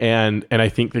 And I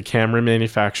think the camera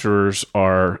manufacturers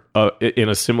are in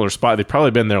a similar spot. They've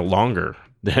probably been there longer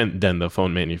than the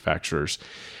phone manufacturers,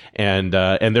 and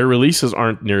their releases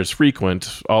aren't near as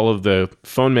frequent. All of the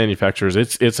phone manufacturers,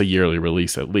 it's a yearly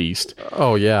release at least.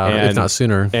 Oh yeah, if not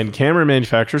sooner. And camera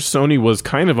manufacturers, Sony was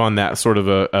kind of on that sort of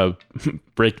a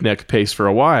breakneck pace for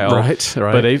a while, right?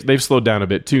 But they've slowed down a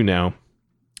bit too now.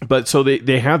 But so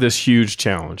they have this huge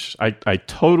challenge. I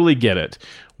totally get it,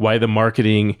 why the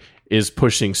marketing is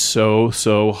pushing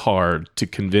so hard to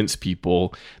convince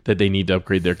people that they need to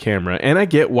upgrade their camera. And I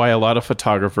get why a lot of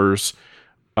photographers,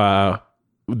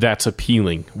 that's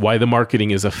appealing, why the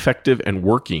marketing is effective and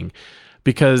working.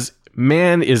 Because,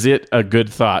 man, is it a good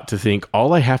thought to think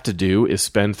all I have to do is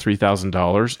spend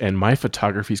 $3,000 and my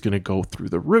photography is going to go through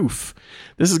the roof.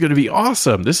 This is going to be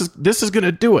awesome. This is going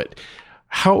to do it.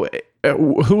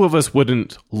 Who of us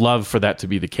wouldn't love for that to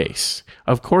be the case?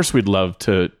 Of course, we'd love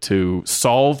to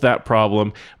solve that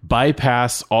problem,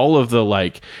 bypass all of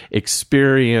the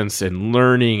experience and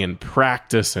learning and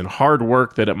practice and hard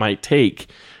work that it might take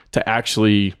to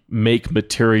actually make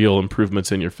material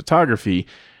improvements in your photography.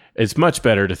 It's much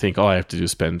better to think all I have to do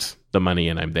is spend the money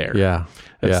and I'm there. Yeah.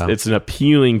 It's an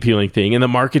appealing thing. And the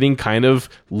marketing kind of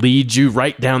leads you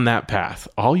right down that path.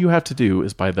 All you have to do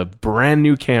is buy the brand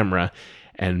new camera,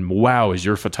 and wow, is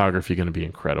your photography going to be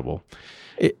incredible.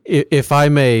 If I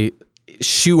may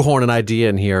shoehorn an idea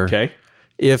in here. Okay.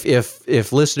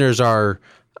 If listeners are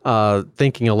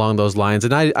thinking along those lines,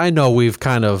 and I know we've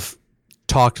kind of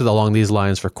talked along these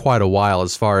lines for quite a while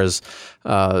as far as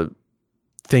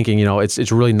thinking,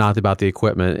 it's really not about the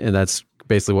equipment, and that's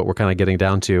basically what we're kind of getting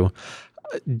down to.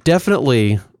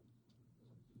 Definitely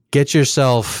get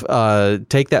yourself,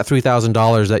 take that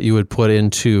 $3,000 that you would put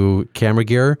into camera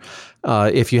gear.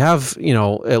 If you have,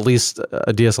 at least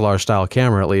a DSLR style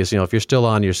camera, at least, if you're still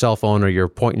on your cell phone or your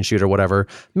point and shoot or whatever,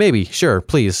 maybe, sure,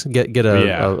 please get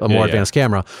a more advanced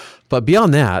camera. But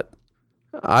beyond that,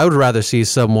 I would rather see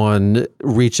someone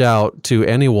reach out to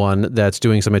anyone that's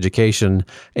doing some education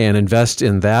and invest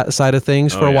in that side of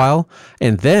things for a while.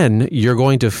 And then you're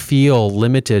going to feel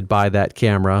limited by that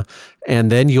camera.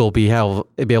 And then you'll be able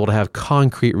to have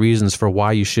concrete reasons for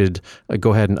why you should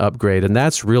go ahead and upgrade. And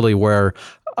that's really where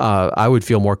I would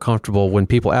feel more comfortable when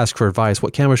people ask for advice.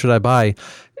 What camera should I buy?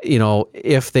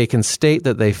 If they can state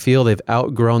that they feel they've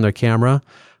outgrown their camera,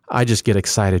 I just get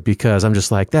excited because I'm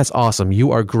just like, that's awesome.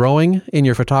 You are growing in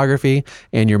your photography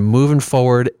and you're moving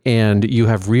forward and you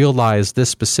have realized this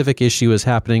specific issue is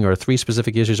happening or 3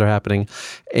 specific issues are happening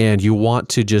and you want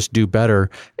to just do better.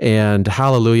 And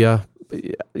hallelujah,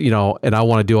 and I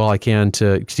want to do all I can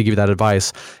to give you that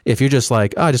advice. If you're just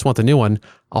like, I just want the new one,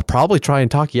 I'll probably try and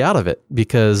talk you out of it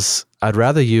because I'd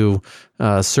rather you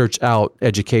search out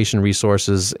education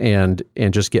resources and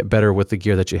just get better with the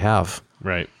gear that you have.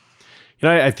 Right.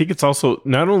 I think it's also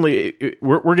not only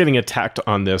we're getting attacked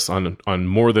on this on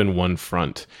more than one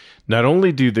front. Not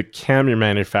only do the camera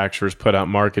manufacturers put out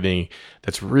marketing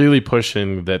that's really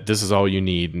pushing that this is all you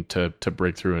need to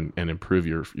break through and improve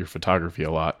your photography a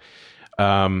lot.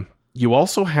 You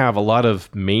also have a lot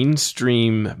of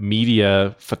mainstream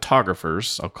media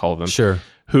photographers, I'll call them, sure,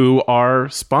 who are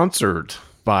sponsored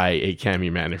by a camera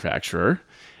manufacturer,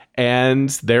 and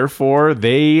therefore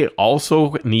they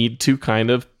also need to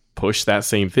kind of push that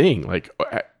same thing. Like,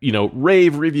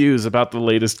 rave reviews about the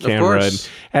latest camera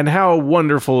and how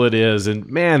wonderful it is, and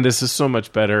man, this is so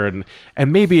much better,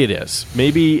 and maybe it is.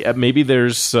 Maybe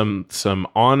there's some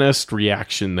honest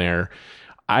reaction there.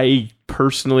 I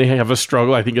personally have a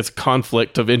struggle. I think it's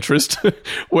conflict of interest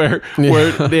where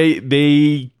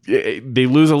they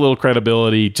lose a little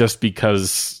credibility just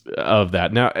because of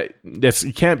that. Now,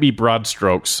 it can't be broad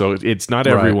strokes, so it's not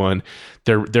everyone.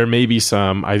 There may be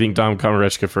some. I think Dom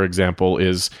Komarechka, for example,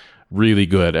 is really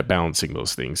good at balancing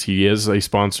those things. He is a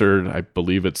sponsored, I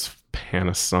believe it's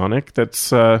Panasonic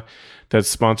that's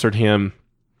sponsored him.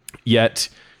 Yet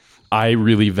I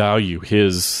really value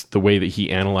the way that he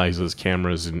analyzes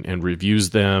cameras and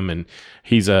reviews them. And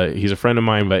he's a friend of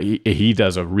mine, but he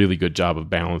does a really good job of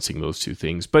balancing those two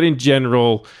things. But in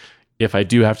general, if I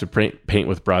do have to paint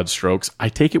with broad strokes, I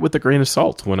take it with a grain of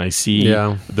salt when I see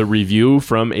the review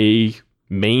from a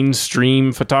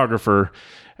mainstream photographer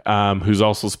who's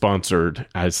also sponsored.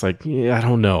 It's like, I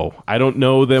don't know. I don't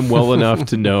know them well enough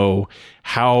to know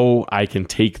how I can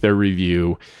take their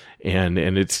review, and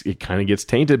it kind of gets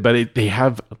tainted. But they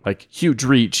have like huge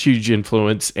reach, huge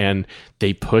influence, and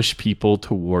they push people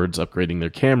towards upgrading their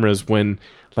cameras. When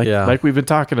like we've been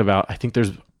talking about, I think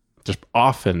there's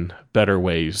often better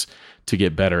ways to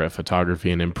get better at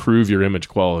photography and improve your image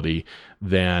quality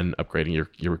than upgrading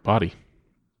your body.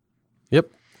 Yep.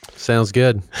 Sounds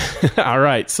good. All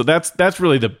right. So that's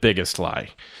really the biggest lie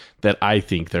that I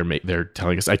think they're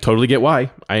telling us. I totally get why.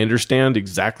 I understand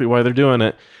exactly why they're doing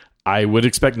it. I would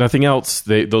expect nothing else.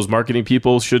 Those marketing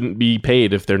people shouldn't be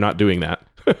paid if they're not doing that.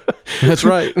 That's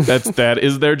right. that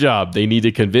is their job. They need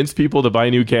to convince people to buy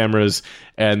new cameras,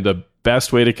 and the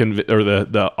best way to convince, or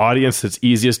the audience that's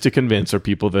easiest to convince, are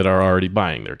people that are already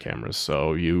buying their cameras.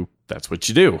 So that's what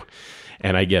you do.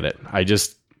 And I get it.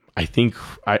 I think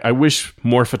I wish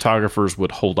more photographers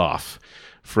would hold off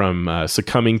from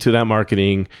succumbing to that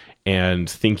marketing and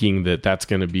thinking that that's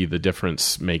going to be the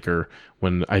difference maker,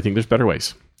 when I think there's better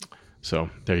ways.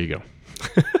 So there you go.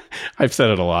 I've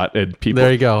said it a lot, and people.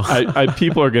 There you go.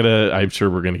 People are I'm sure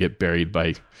we're gonna get buried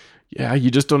by. Yeah, you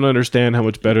just don't understand how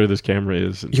much better this camera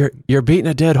is. You're beating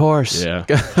a dead horse. Yeah.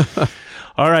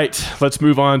 All right, let's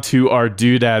move on to our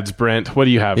doodads, Brent. What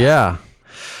do you have? Yeah.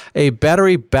 A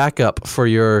battery backup for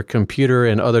your computer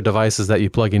and other devices that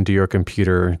you plug into your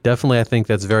computer. Definitely, I think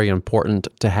that's very important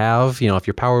to have. If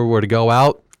your power were to go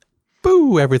out,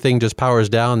 boo, everything just powers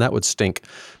down. That would stink,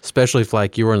 especially if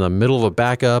like you were in the middle of a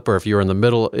backup, or if you were in the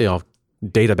middle,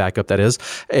 data backup, that is,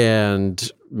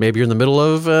 and maybe you're in the middle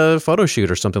of a photo shoot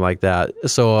or something like that.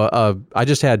 So I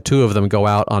just had 2 of them go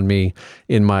out on me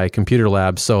in my computer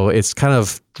lab. So it's kind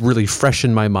of really fresh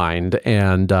in my mind,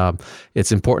 and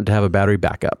it's important to have a battery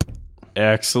backup.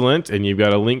 Excellent. And you've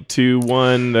got a link to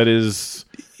one that is...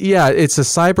 Yeah, it's a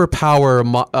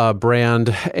CyberPower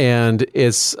brand, and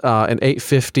it's an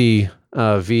 850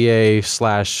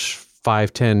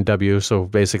 VA/510W. So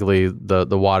basically the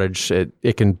wattage,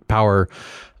 it can power,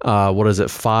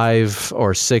 5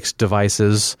 or 6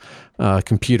 devices,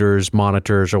 computers,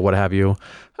 monitors, or what have you,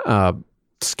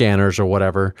 scanners or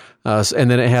whatever.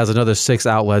 And then it has another 6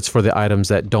 outlets for the items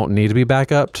that don't need to be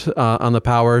backupped on the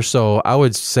power. So I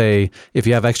would say if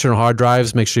you have external hard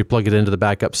drives, make sure you plug it into the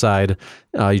backup side.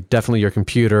 Definitely your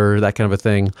computer, that kind of a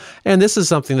thing. And this is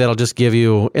something that'll just give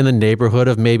you in the neighborhood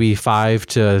of maybe 5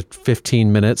 to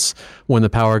 15 minutes when the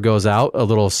power goes out. A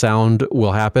little sound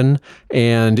will happen,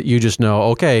 and you just know,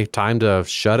 okay, time to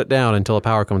shut it down until the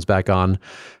power comes back on.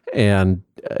 And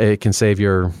it can save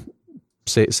your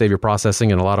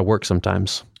processing and a lot of work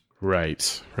sometimes.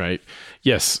 Right.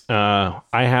 Yes, I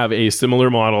have a similar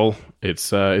model.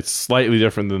 It's slightly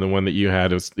different than the one that you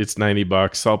had. It's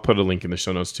 $90. I'll put a link in the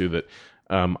show notes too. That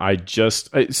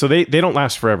so they don't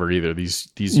last forever either. These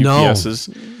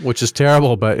UPSs, which is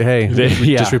terrible. But hey,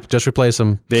 just replace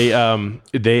them.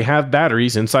 They have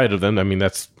batteries inside of them. I mean,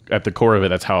 that's at the core of it.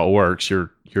 That's how it works.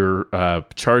 You're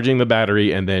charging the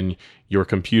battery, and then your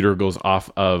computer goes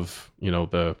off of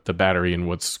the battery and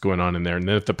what's going on in there. And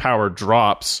then if the power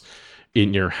drops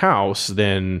in your house,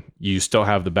 then you still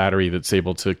have the battery that's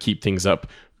able to keep things up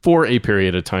for a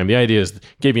period of time. The idea is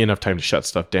give you enough time to shut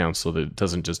stuff down so that it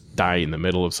doesn't just die in the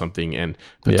middle of something and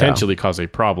potentially cause a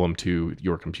problem to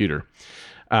your computer.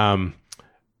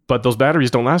 But those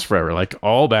batteries don't last forever. Like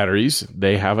all batteries,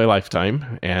 they have a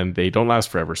lifetime and they don't last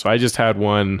forever. So I just had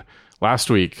one last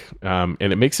week, and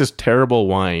it makes this terrible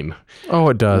whine. Oh,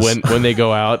 it does. When they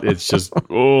go out, it's just,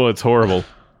 it's horrible.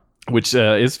 Which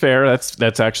is fair.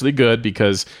 That's actually good,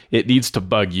 because it needs to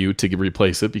bug you to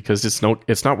replace it, because it's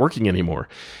not working anymore.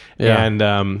 Yeah. And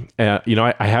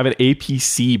I have an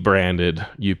APC branded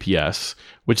UPS,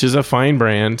 which is a fine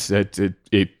brand.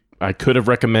 I could have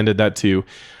recommended that too.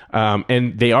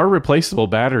 And they are replaceable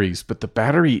batteries, but the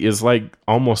battery is like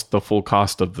almost the full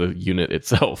cost of the unit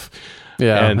itself.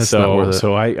 Yeah, and it's not worth it.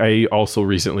 so I also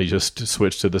recently just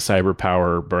switched to the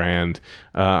CyberPower brand.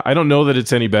 I don't know that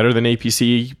it's any better than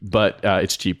APC, but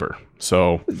it's cheaper.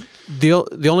 So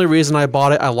the only reason I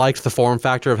bought it, I liked the form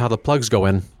factor of how the plugs go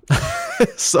in.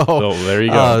 So there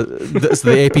you go. So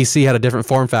the APC had a different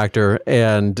form factor,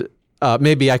 and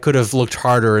maybe I could have looked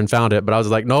harder and found it, but I was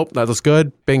like, nope, that looks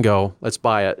good. Bingo, let's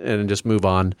buy it and just move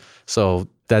on. So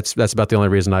that's about the only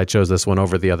reason I chose this one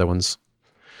over the other ones.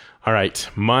 All right,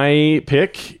 my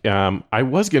pick. I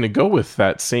was going to go with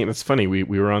that same. It's funny, we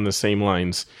were on the same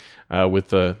lines with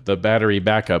the battery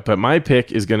backup, but my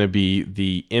pick is going to be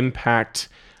the Impact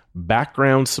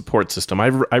background support system. I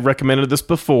recommended this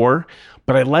before,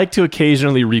 but I like to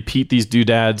occasionally repeat these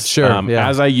doodads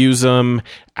as I use them,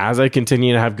 as I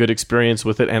continue to have good experience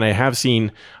with it. And I have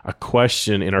seen a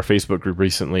question in our Facebook group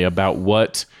recently about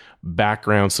what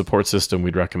background support system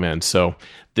we'd recommend. So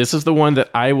this is the one that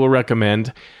I will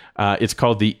recommend. It's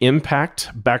called the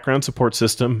Impact Background Support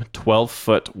System,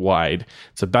 12-foot wide.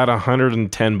 It's about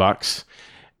 $110,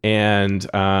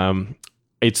 and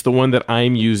it's the one that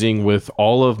I'm using with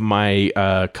all of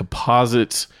my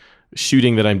composite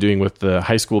shooting that I'm doing with the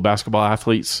high school basketball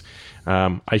athletes.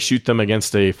 I shoot them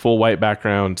against a full white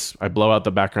background. I blow out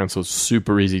the background, so it's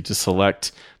super easy to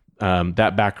select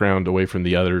that background away from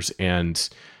the others and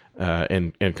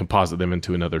composite them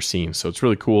into another scene. So it's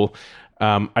really cool.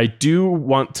 I do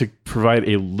want to provide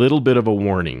a little bit of a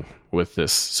warning with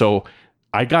this. So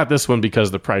I got this one because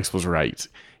the price was right.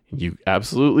 You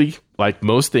absolutely, like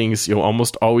most things, you'll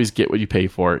almost always get what you pay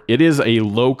for. It is a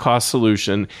low-cost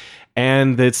solution,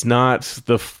 and it's not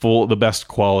the best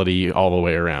quality all the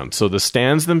way around. So the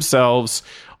stands themselves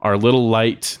are a little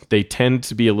light. They tend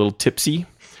to be a little tipsy,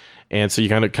 and so you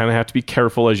kind of have to be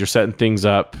careful as you're setting things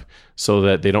up so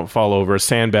that they don't fall over. A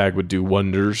sandbag would do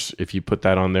wonders. If you put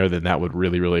that on there, then that would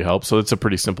really, really help. So it's a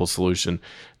pretty simple solution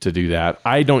to do that.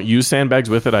 I don't use sandbags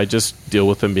with it. I just deal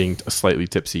with them being slightly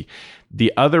tipsy.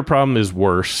 The other problem is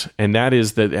worse, and that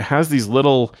is that it has these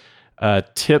little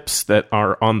tips that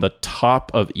are on the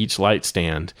top of each light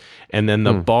stand, and then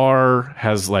the bar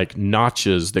has like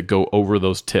notches that go over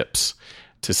those tips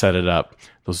to set it up.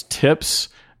 Those tips,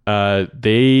 they're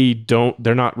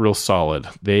not real solid.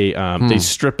 They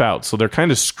strip out, so they're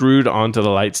kind of screwed onto the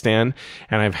light stand.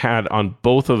 And I've had on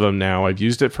both of them now. I've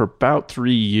used it for about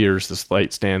 3 years. This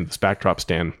light stand, this backdrop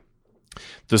stand.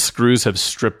 The screws have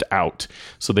stripped out,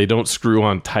 so they don't screw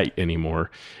on tight anymore.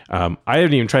 I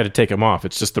haven't even tried to take them off.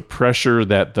 It's just the pressure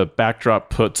that the backdrop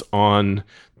puts on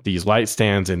these light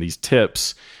stands and these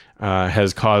tips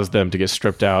has caused them to get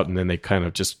stripped out, and then they kind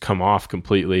of just come off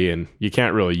completely, and you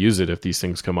can't really use it if these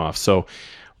things come off. So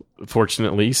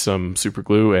fortunately, some super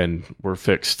glue and we're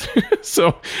fixed.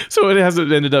 so it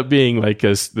hasn't ended up being like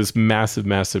this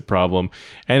massive problem,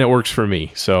 and it works for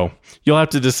me. So you'll have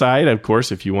to decide, of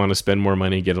course, if you want to spend more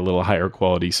money, get a little higher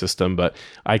quality system, but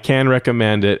I can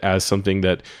recommend it as something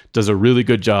that does a really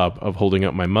good job of holding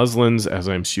up my muslins as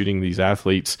I'm shooting these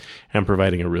athletes and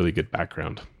providing a really good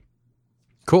background.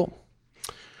 Cool.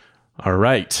 All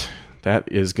right.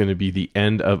 That is going to be the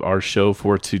end of our show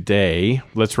for today.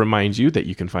 Let's remind you that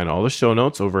you can find all the show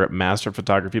notes over at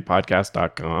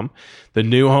masterphotographypodcast.com. The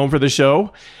new home for the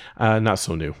show, not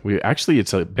so new.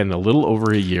 It's been a little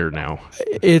over a year now.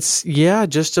 It's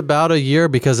just about a year,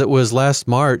 because it was last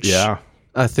March. Yeah,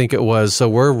 I think it was. So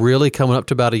we're really coming up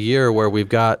to about a year where we've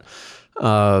got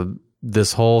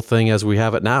this whole thing as we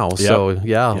have it now. Yep. So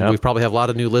we probably have a lot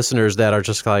of new listeners that are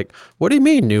just like, what do you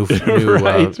mean new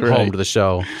right. home to the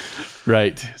show?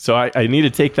 Right. So I need to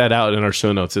take that out in our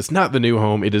show notes. It's not the new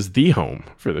home. It is the home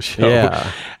for the show.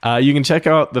 Yeah. You can check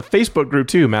out the Facebook group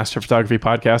too, Master Photography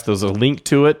Podcast. There's a link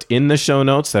to it in the show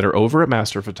notes that are over at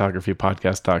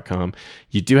masterphotographypodcast.com.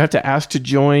 You do have to ask to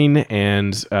join,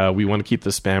 and we want to keep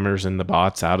the spammers and the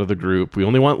bots out of the group. We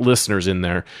only want listeners in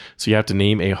there. So you have to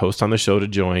name a host on the show to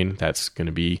join. That's going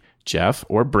to be Jeff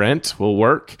or Brent will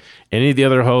work. Any of the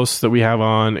other hosts that we have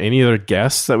on, any other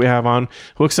guests that we have on,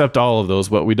 we'll accept all of those.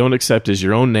 What we don't accept is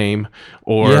your own name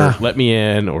or let me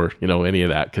in or, any of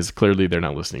that, because clearly they're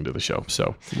not listening to the show.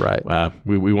 So right.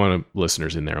 We want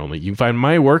listeners in there only. You can find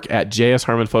my work at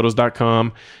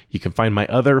jsharmonphotos.com. You can find my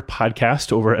other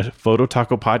podcast over at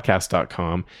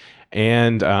phototacopodcast.com.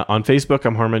 And on Facebook,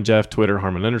 I'm Harmon Jeff, Twitter,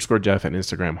 Harmon_Jeff, and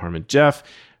Instagram, Harmon Jeff.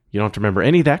 You don't have to remember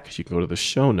any of that because you can go to the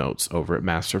show notes over at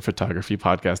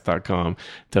masterphotographypodcast.com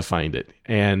to find it.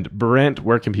 And Brent,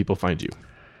 where can people find you?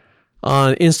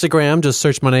 On Instagram, just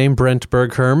search my name, Brent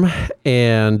Bergherm,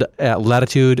 and at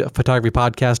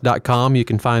latitudephotographypodcast.com, you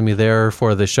can find me there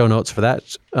for the show notes for that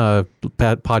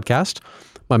podcast.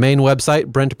 My main website,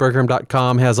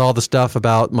 brentbergherm.com, has all the stuff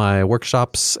about my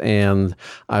workshops, and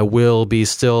I will be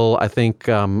still, I think,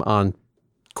 on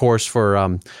course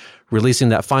for releasing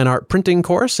that fine art printing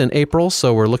course in April,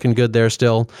 so we're looking good there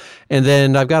still. And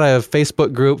then I've got a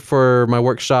Facebook group for my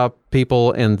workshop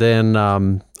people, and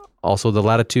then also the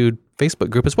Latitude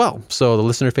Facebook group as well. So the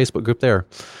listener Facebook group there.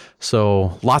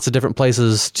 So lots of different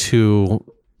places to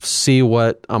see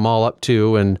what I'm all up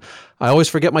to. And I always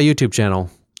forget my YouTube channel.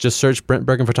 Just search Brent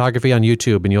Bergherm Photography on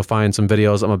YouTube and you'll find some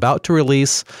videos. I'm about to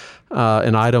release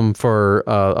an item for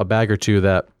a bag or two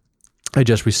that I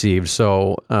just received.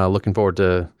 So looking forward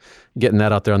to getting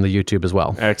that out there on the YouTube as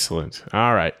well. Excellent.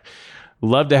 All right.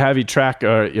 Love to have you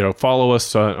follow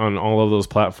us on all of those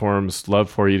platforms. Love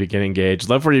for you to get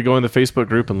engaged. Love for you to go in the Facebook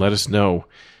group and let us know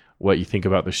what you think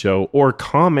about the show, or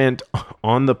comment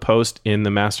on the post in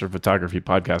the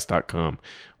masterphotographypodcast.com.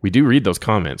 We do read those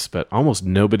comments, but almost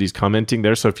nobody's commenting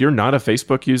there. So if you're not a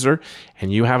Facebook user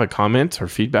and you have a comment or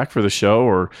feedback for the show,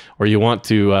 or you want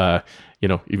to,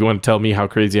 if you want to tell me how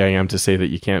crazy I am to say that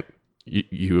you can't,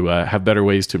 you have better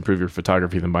ways to improve your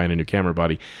photography than buying a new camera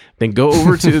body, then go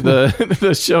over to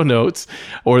the show notes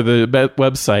or the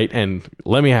website and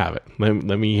let me have it.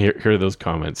 Let me hear those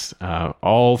comments.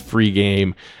 All free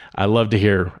game. I love to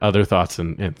hear other thoughts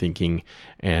and thinking,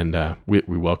 and we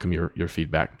welcome your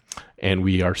feedback. And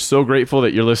we are so grateful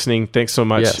that you're listening. Thanks so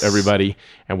much, everybody,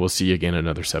 and we'll see you again in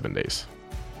another 7 days.